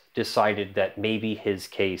 has decided that maybe his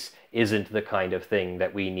case isn't the kind of thing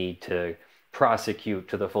that we need to prosecute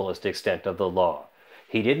to the fullest extent of the law.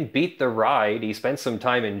 He didn't beat the ride. He spent some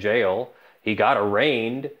time in jail. He got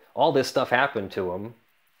arraigned. All this stuff happened to him.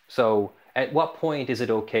 So at what point is it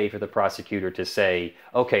okay for the prosecutor to say,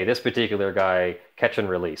 okay, this particular guy, catch and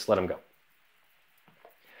release, let him go?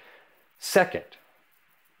 Second,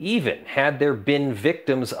 even had there been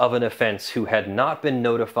victims of an offense who had not been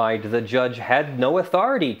notified, the judge had no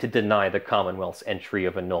authority to deny the Commonwealth's entry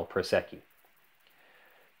of a nolle prosequi.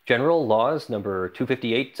 General Laws number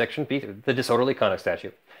 258, Section B, the disorderly conduct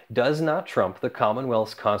statute, does not trump the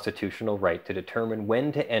Commonwealth's constitutional right to determine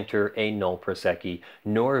when to enter a nolle prosequi,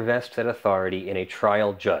 nor vest that authority in a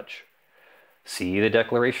trial judge. See the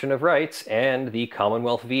Declaration of Rights and the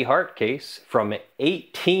Commonwealth v. Hart case from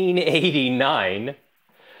 1889.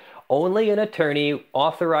 Only an attorney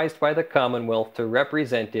authorized by the Commonwealth to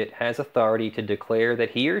represent it has authority to declare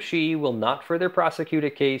that he or she will not further prosecute a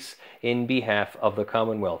case in behalf of the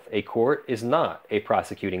Commonwealth. A court is not a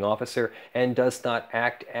prosecuting officer and does not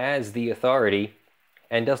act as the authority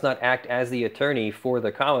and does not act as the attorney for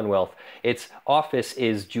the Commonwealth. Its office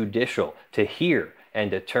is judicial, to hear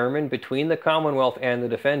and determine between the Commonwealth and the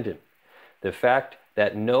defendant. The fact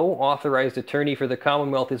that no authorized attorney for the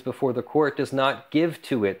Commonwealth is before the court does not give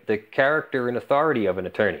to it the character and authority of an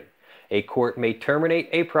attorney. A court may terminate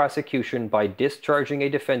a prosecution by discharging a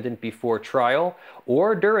defendant before trial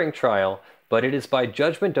or during trial, but it is by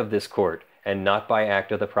judgment of this court and not by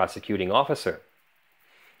act of the prosecuting officer.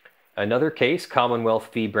 Another case, Commonwealth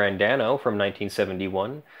v. Brandano from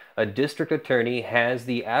 1971, a district attorney has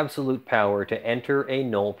the absolute power to enter a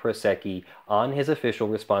nolle prosequi on his official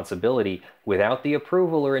responsibility without the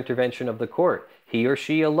approval or intervention of the court. He or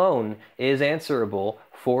she alone is answerable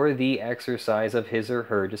for the exercise of his or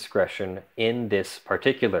her discretion in this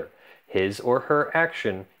particular. His or her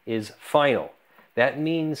action is final. That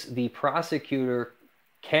means the prosecutor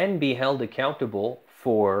can be held accountable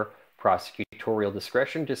for prosecutorial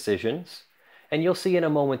discretion decisions, and you'll see in a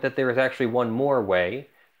moment that there is actually one more way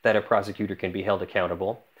that a prosecutor can be held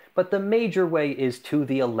accountable, but the major way is to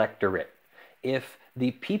the electorate. If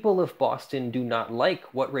the people of Boston do not like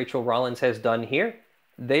what Rachel Rollins has done here,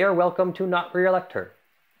 they are welcome to not re-elect her.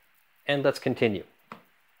 And let's continue.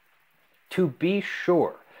 To be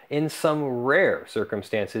sure, in some rare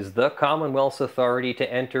circumstances, the Commonwealth's authority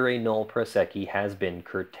to enter a nolle prosequi has been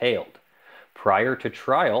curtailed. Prior to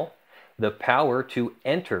trial, the power to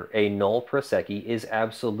enter a nolle prosequi is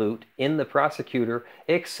absolute in the prosecutor,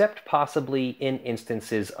 except possibly in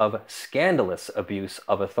instances of scandalous abuse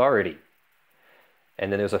of authority.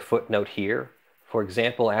 And then there's a footnote here. For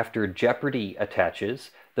example, after jeopardy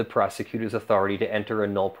attaches, the prosecutor's authority to enter a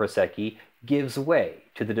nolle prosequi gives way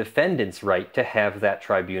to the defendant's right to have that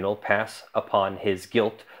tribunal pass upon his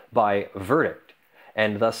guilt by verdict,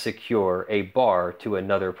 and thus secure a bar to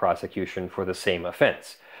another prosecution for the same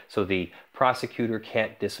offense. So the prosecutor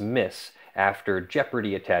can't dismiss after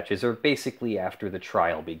jeopardy attaches, or basically after the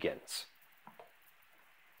trial begins.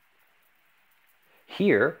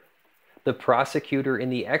 Here, the prosecutor, in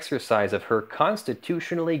the exercise of her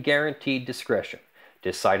constitutionally guaranteed discretion,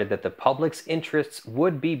 decided that the public's interests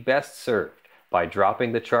would be best served by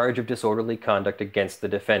dropping the charge of disorderly conduct against the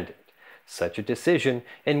defendant. Such a decision,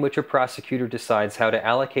 in which a prosecutor decides how to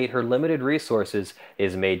allocate her limited resources,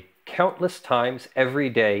 is made countless times every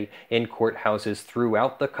day in courthouses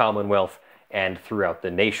throughout the Commonwealth and throughout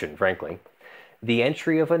the nation, frankly. The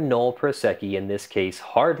entry of a nolle prosequi in this case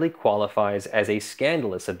hardly qualifies as a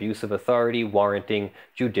scandalous abuse of authority warranting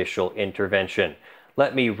judicial intervention.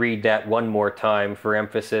 Let me read that one more time for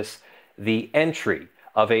emphasis. The entry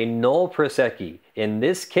of a nolle prosequi in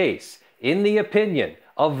this case, in the opinion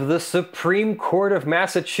of the Supreme Court of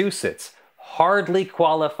Massachusetts, hardly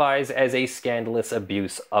qualifies as a scandalous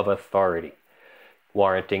abuse of authority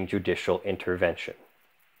warranting judicial intervention.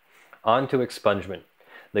 On to expungement.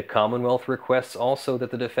 The Commonwealth requests also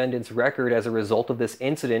that the defendant's record as a result of this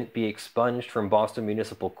incident be expunged from Boston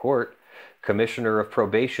Municipal Court, Commissioner of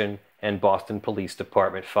Probation, and Boston Police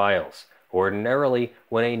Department files. Ordinarily,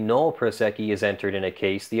 when a nolle prosequi is entered in a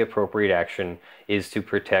case, the appropriate action is to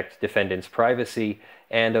protect defendant's privacy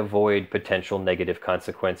and avoid potential negative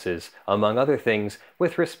consequences, among other things,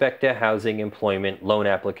 with respect to housing, employment, loan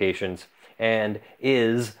applications, and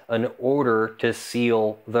is an order to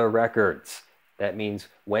seal the records. That means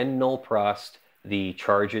when nolle prost, the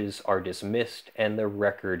charges are dismissed and the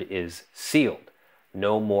record is sealed.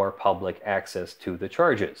 No more public access to the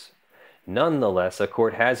charges. Nonetheless, a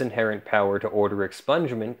court has inherent power to order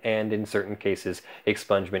expungement, and in certain cases,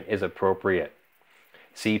 expungement is appropriate.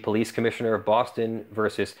 See Police Commissioner of Boston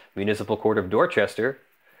versus Municipal Court of Dorchester.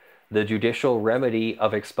 The judicial remedy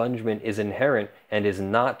of expungement is inherent and is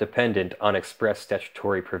not dependent on express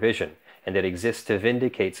statutory provision, and it exists to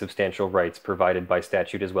vindicate substantial rights provided by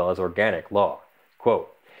statute as well as organic law.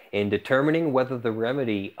 Quote, in determining whether the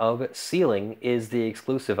remedy of sealing is the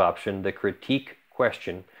exclusive option, the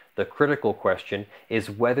critical question is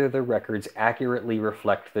whether the records accurately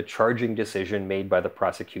reflect the charging decision made by the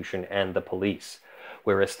prosecution and the police.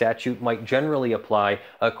 Where a statute might generally apply,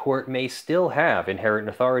 a court may still have inherent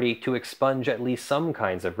authority to expunge at least some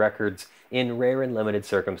kinds of records in rare and limited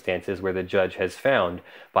circumstances where the judge has found,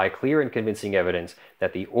 by clear and convincing evidence,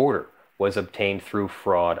 that the order was obtained through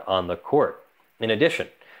fraud on the court. In addition,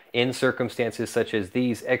 in circumstances such as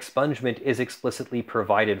these, expungement is explicitly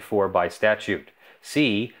provided for by statute.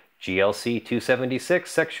 See GLC 276,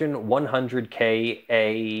 Section 100K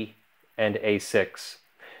A and A6.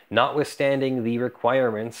 Notwithstanding the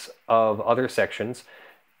requirements of other sections,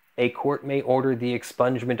 a court may order the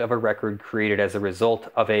expungement of a record created as a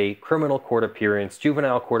result of a criminal court appearance,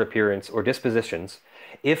 juvenile court appearance, or dispositions,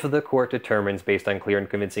 if the court determines, based on clear and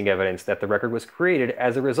convincing evidence, that the record was created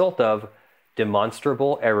as a result of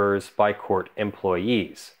demonstrable errors by court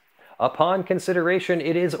employees. Upon consideration,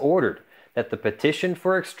 it is ordered that the petition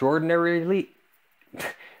for extraordinary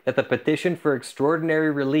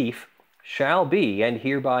relief shall be, and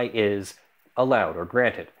hereby is, allowed or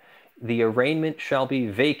granted. The arraignment shall be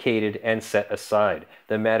vacated and set aside.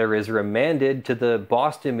 The matter is remanded to the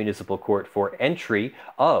Boston Municipal Court for entry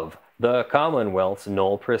of the Commonwealth's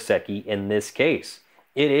nolle prosequi in this case.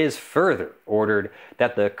 It is further ordered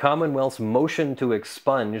that the Commonwealth's motion to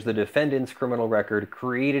expunge the defendant's criminal record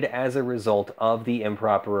created as a result of the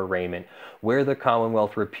improper arraignment, where the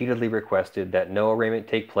Commonwealth repeatedly requested that no arraignment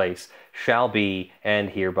take place, shall be, and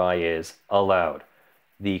hereby is, allowed.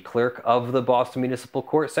 The clerk of the Boston Municipal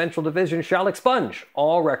Court Central Division shall expunge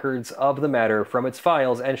all records of the matter from its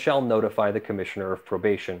files and shall notify the Commissioner of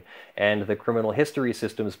Probation and the Criminal History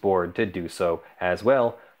Systems Board to do so as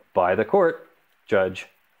well by the court, Judge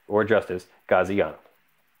or Justice Gaziano.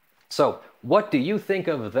 So, what do you think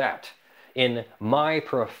of that? In my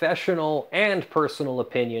professional and personal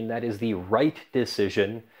opinion, that is the right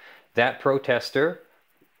decision. That protester,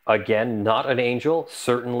 again, not an angel,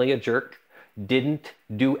 certainly a jerk, didn't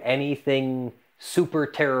do anything super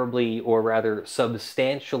terribly or rather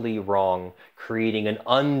substantially wrong, creating an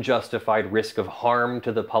unjustified risk of harm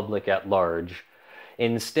to the public at large.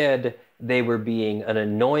 Instead, they were being an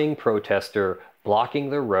annoying protester blocking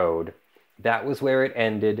the road. That was where it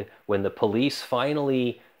ended when the police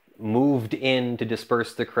finally moved in to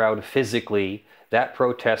disperse the crowd physically. That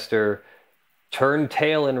protester turned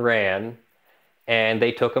tail and ran, and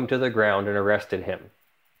they took him to the ground and arrested him.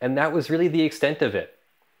 And that was really the extent of it.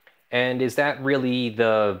 And is that really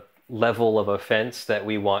the level of offense that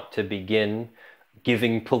we want to begin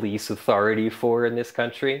giving police authority for in this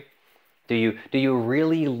country? Do you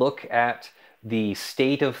really look at the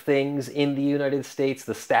state of things in the United States,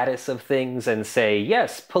 the status of things, and say,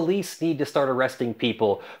 yes, police need to start arresting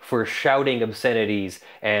people for shouting obscenities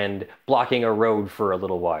and blocking a road for a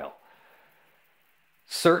little while?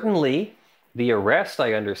 Certainly, the arrest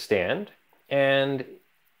I understand, and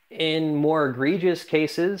in more egregious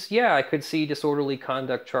cases, yeah, I could see disorderly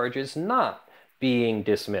conduct charges not being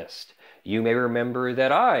dismissed. You may remember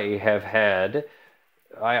that I have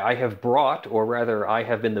brought, or rather I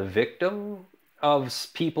have been the victim of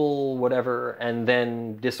people, whatever, and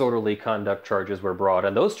then disorderly conduct charges were brought,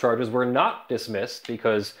 and those charges were not dismissed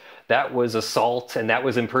because that was assault and that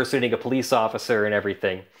was impersonating a police officer and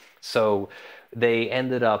everything. So they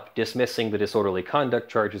ended up dismissing the disorderly conduct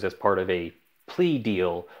charges as part of a plea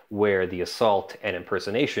deal where the assault and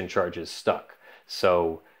impersonation charges stuck.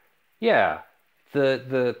 So yeah,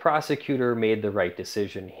 the prosecutor made the right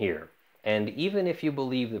decision here. And even if you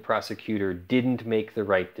believe the prosecutor didn't make the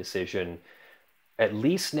right decision, at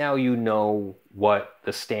least now you know what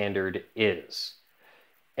the standard is.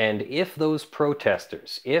 And if those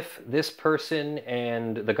protesters, if this person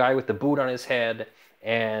and the guy with the boot on his head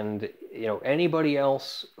and anybody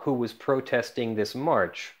else who was protesting this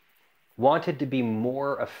march wanted to be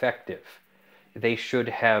more effective, they should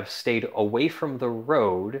have stayed away from the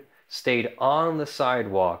road, stayed on the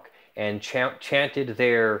sidewalk, and chanted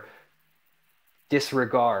their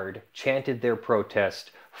disregard, chanted their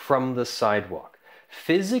protest from the sidewalk.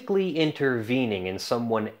 Physically intervening in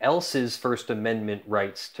someone else's First Amendment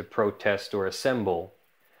rights to protest or assemble,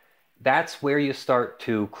 that's where you start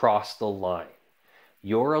to cross the line.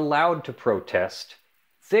 You're allowed to protest.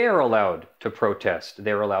 They're allowed to protest.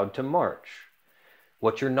 They're allowed to march.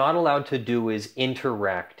 What you're not allowed to do is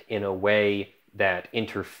interact in a way that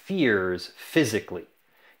interferes physically.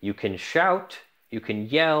 You can shout, you can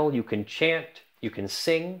yell, you can chant, you can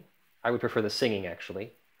sing. I would prefer the singing,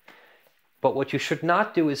 actually. But what you should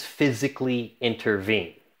not do is physically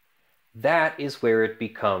intervene. That is where it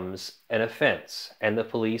becomes an offense, and the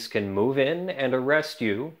police can move in and arrest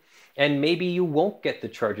you, and maybe you won't get the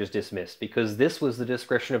charges dismissed because this was the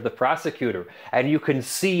discretion of the prosecutor, and you can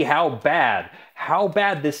see how bad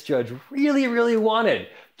this judge really wanted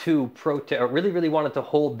to really wanted to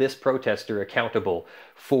hold this protester accountable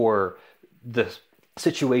for the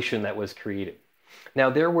situation that was created. Now,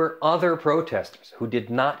 there were other protesters who did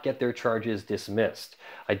not get their charges dismissed.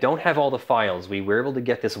 I don't have all the files. We were able to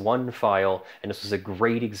get this one file, and this was a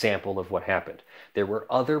great example of what happened. There were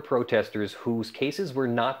other protesters whose cases were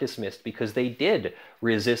not dismissed because they did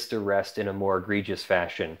resist arrest in a more egregious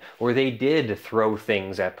fashion, or they did throw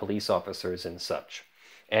things at police officers and such.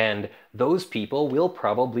 And those people will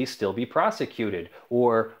probably still be prosecuted,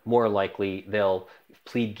 or more likely they'll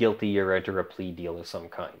plead guilty or enter a plea deal of some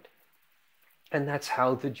kind. And that's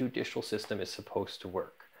how the judicial system is supposed to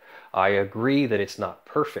work. I agree that it's not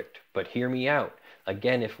perfect, but hear me out.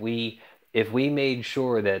 Again, if we made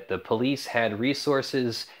sure that the police had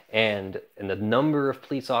resources and the number of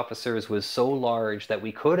police officers was so large that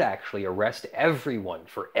we could actually arrest everyone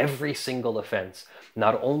for every single offense,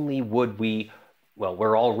 not only would we, well,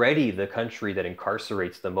 we're already the country that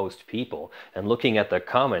incarcerates the most people. And looking at the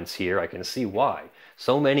comments here, I can see why.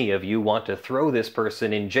 So many of you want to throw this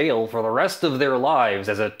person in jail for the rest of their lives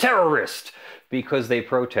as a terrorist because they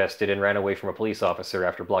protested and ran away from a police officer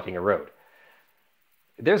after blocking a road.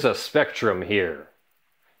 There's a spectrum here.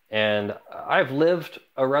 And I've lived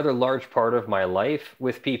a rather large part of my life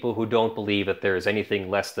with people who don't believe that there's anything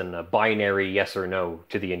less than a binary yes or no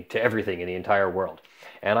to everything in the entire world.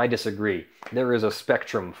 And I disagree. There is a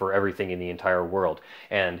spectrum for everything in the entire world.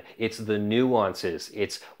 And it's the nuances.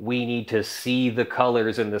 It's we need to see the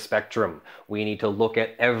colors in the spectrum. We need to look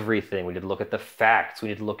at everything. We need to look at the facts. We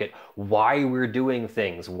need to look at why we're doing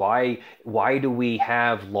things. Why do we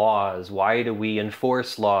have laws? Why do we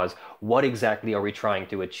enforce laws? What exactly are we trying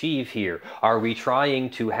to achieve here? Are we trying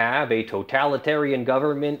to have a totalitarian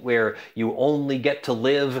government where you only get to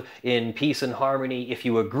live in peace and harmony if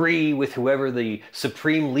you agree with whoever the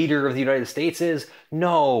supreme leader of the United States is?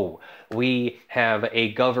 No. We have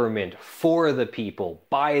a government for the people,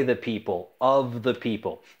 by the people, of the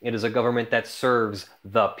people. It is a government that serves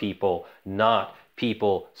the people, not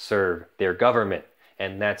people serve their government.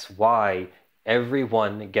 And that's why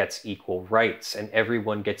everyone gets equal rights, and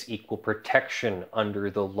everyone gets equal protection under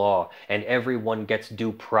the law, and everyone gets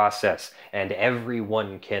due process, and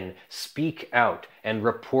everyone can speak out and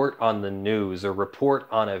report on the news or report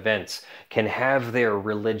on events, can have their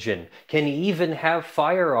religion, can even have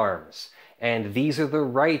firearms. And these are the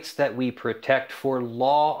rights that we protect for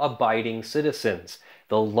law-abiding citizens.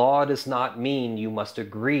 The law does not mean you must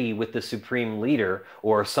agree with the supreme leader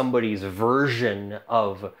or somebody's version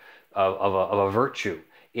of a virtue.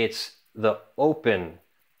 It's the open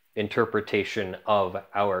interpretation of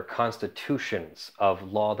our constitutions of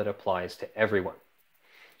law that applies to everyone.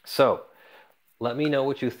 So let me know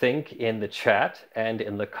what you think in the chat and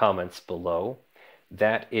in the comments below.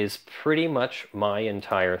 That is pretty much my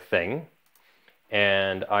entire thing.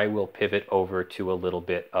 And I will pivot over to a little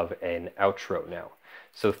bit of an outro now.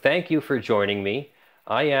 So thank you for joining me.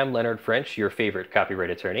 I am Leonard French, your favorite copyright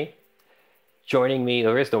attorney. Joining me,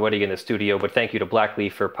 there is nobody in the studio, but thank you to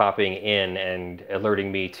blackleaf for popping in and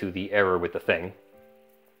alerting me to the error with the thing.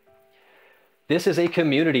 This is a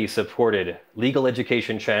community-supported legal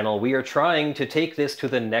education channel. We are trying to take this to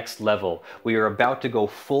the next level. We are about to go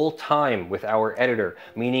full-time with our editor,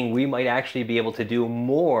 meaning we might actually be able to do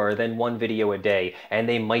more than one video a day, and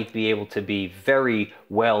they might be able to be very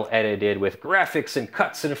well edited with graphics and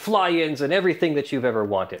cuts and fly-ins and everything that you've ever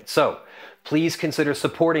wanted. So please consider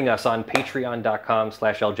supporting us on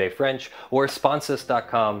patreon.com/ljfrench or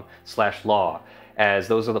sponsors.com/law. As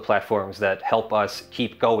those are the platforms that help us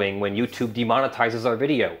keep going when YouTube demonetizes our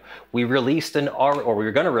video. We released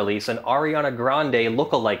we're going to release an Ariana Grande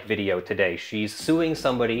lookalike video today. She's suing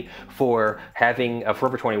somebody for having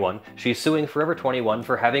Forever 21. She's suing Forever 21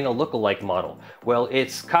 for having a lookalike model. Well,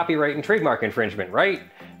 it's copyright and trademark infringement, right?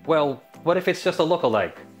 Well, what if it's just a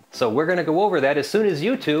lookalike? So we're going to go over that as soon as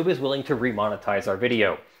YouTube is willing to remonetize our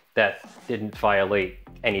video. That didn't violate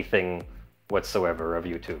anything whatsoever of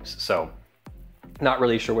YouTube's. So not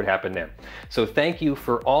really sure what happened there. So thank you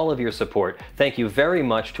for all of your support. Thank you very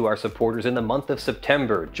much to our supporters in the month of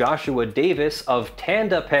September. Joshua Davis of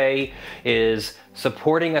TandaPay is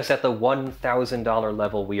supporting us at the $1,000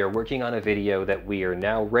 level. We are working on a video that we are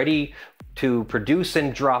now ready to produce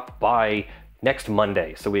and drop by next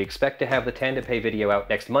Monday. So we expect to have the TandaPay video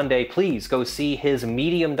out next Monday. Please go see his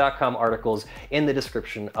medium.com articles in the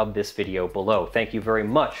description of this video below. Thank you very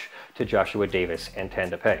much to Joshua Davis and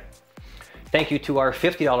TandaPay. Thank you to our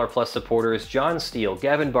 $50 plus supporters, John Steele,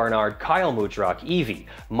 Gavin Barnard, Kyle Mudrak, Eevi,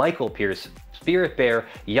 Michael Pearce, Spirit Bear,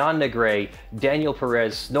 Jan Negrey, Daniel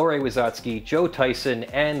Perez, Snorre Wisotzky, Joe Tyson,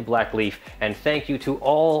 and blackleaf. And thank you to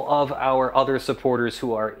all of our other supporters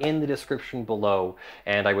who are in the description below.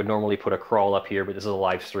 And I would normally put a crawl up here, but this is a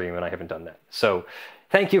live stream and I haven't done that. So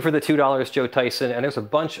thank you for the $2, Joe Tyson. And there's a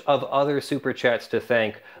bunch of other super chats to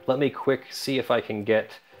thank. Let me quick see if I can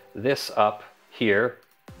get this up here.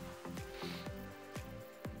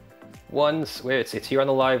 It's here on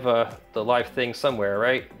the live thing somewhere,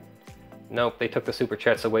 right? Nope, they took the super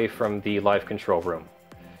chats away from the live control room.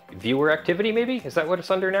 Viewer activity, maybe? Is that what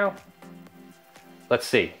it's under now? Let's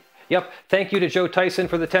see. Yep, thank you to Joe Tyson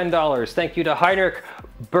for the $10. Thank you to Heinrich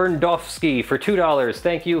Berndowski for $2.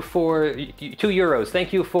 Thank you for €2.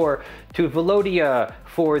 Thank you to Velodia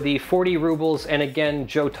for the 40 rubles. And again,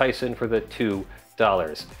 Joe Tyson for the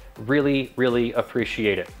 $2. Really, really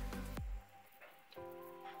appreciate it.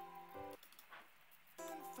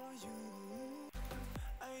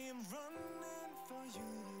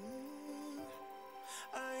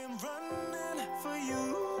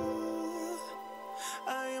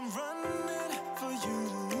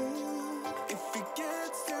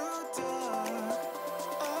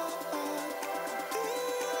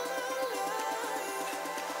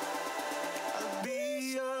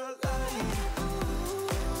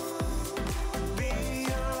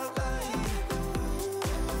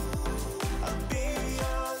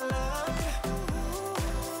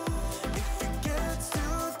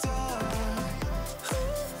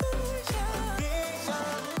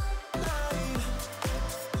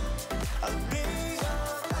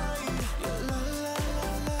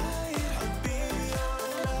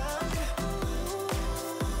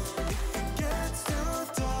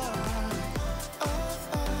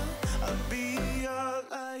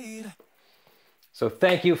 So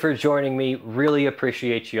thank you for joining me. Really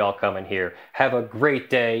appreciate you all coming here. Have a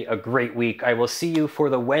great day, a great week. I will see you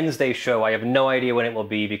for the Wednesday show. I have no idea when it will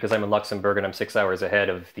be because I'm in Luxembourg and I'm 6 hours ahead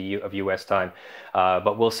of US time.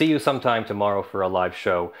 But we'll see you sometime tomorrow for a live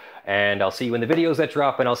show. And I'll see you in the videos that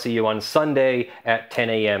drop, and I'll see you on Sunday at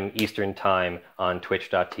 10 a.m. Eastern time on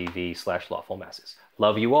twitch.tv/lawfulmasses.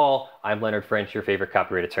 Love you all. I'm Leonard French, your favorite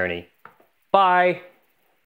copyright attorney. Bye.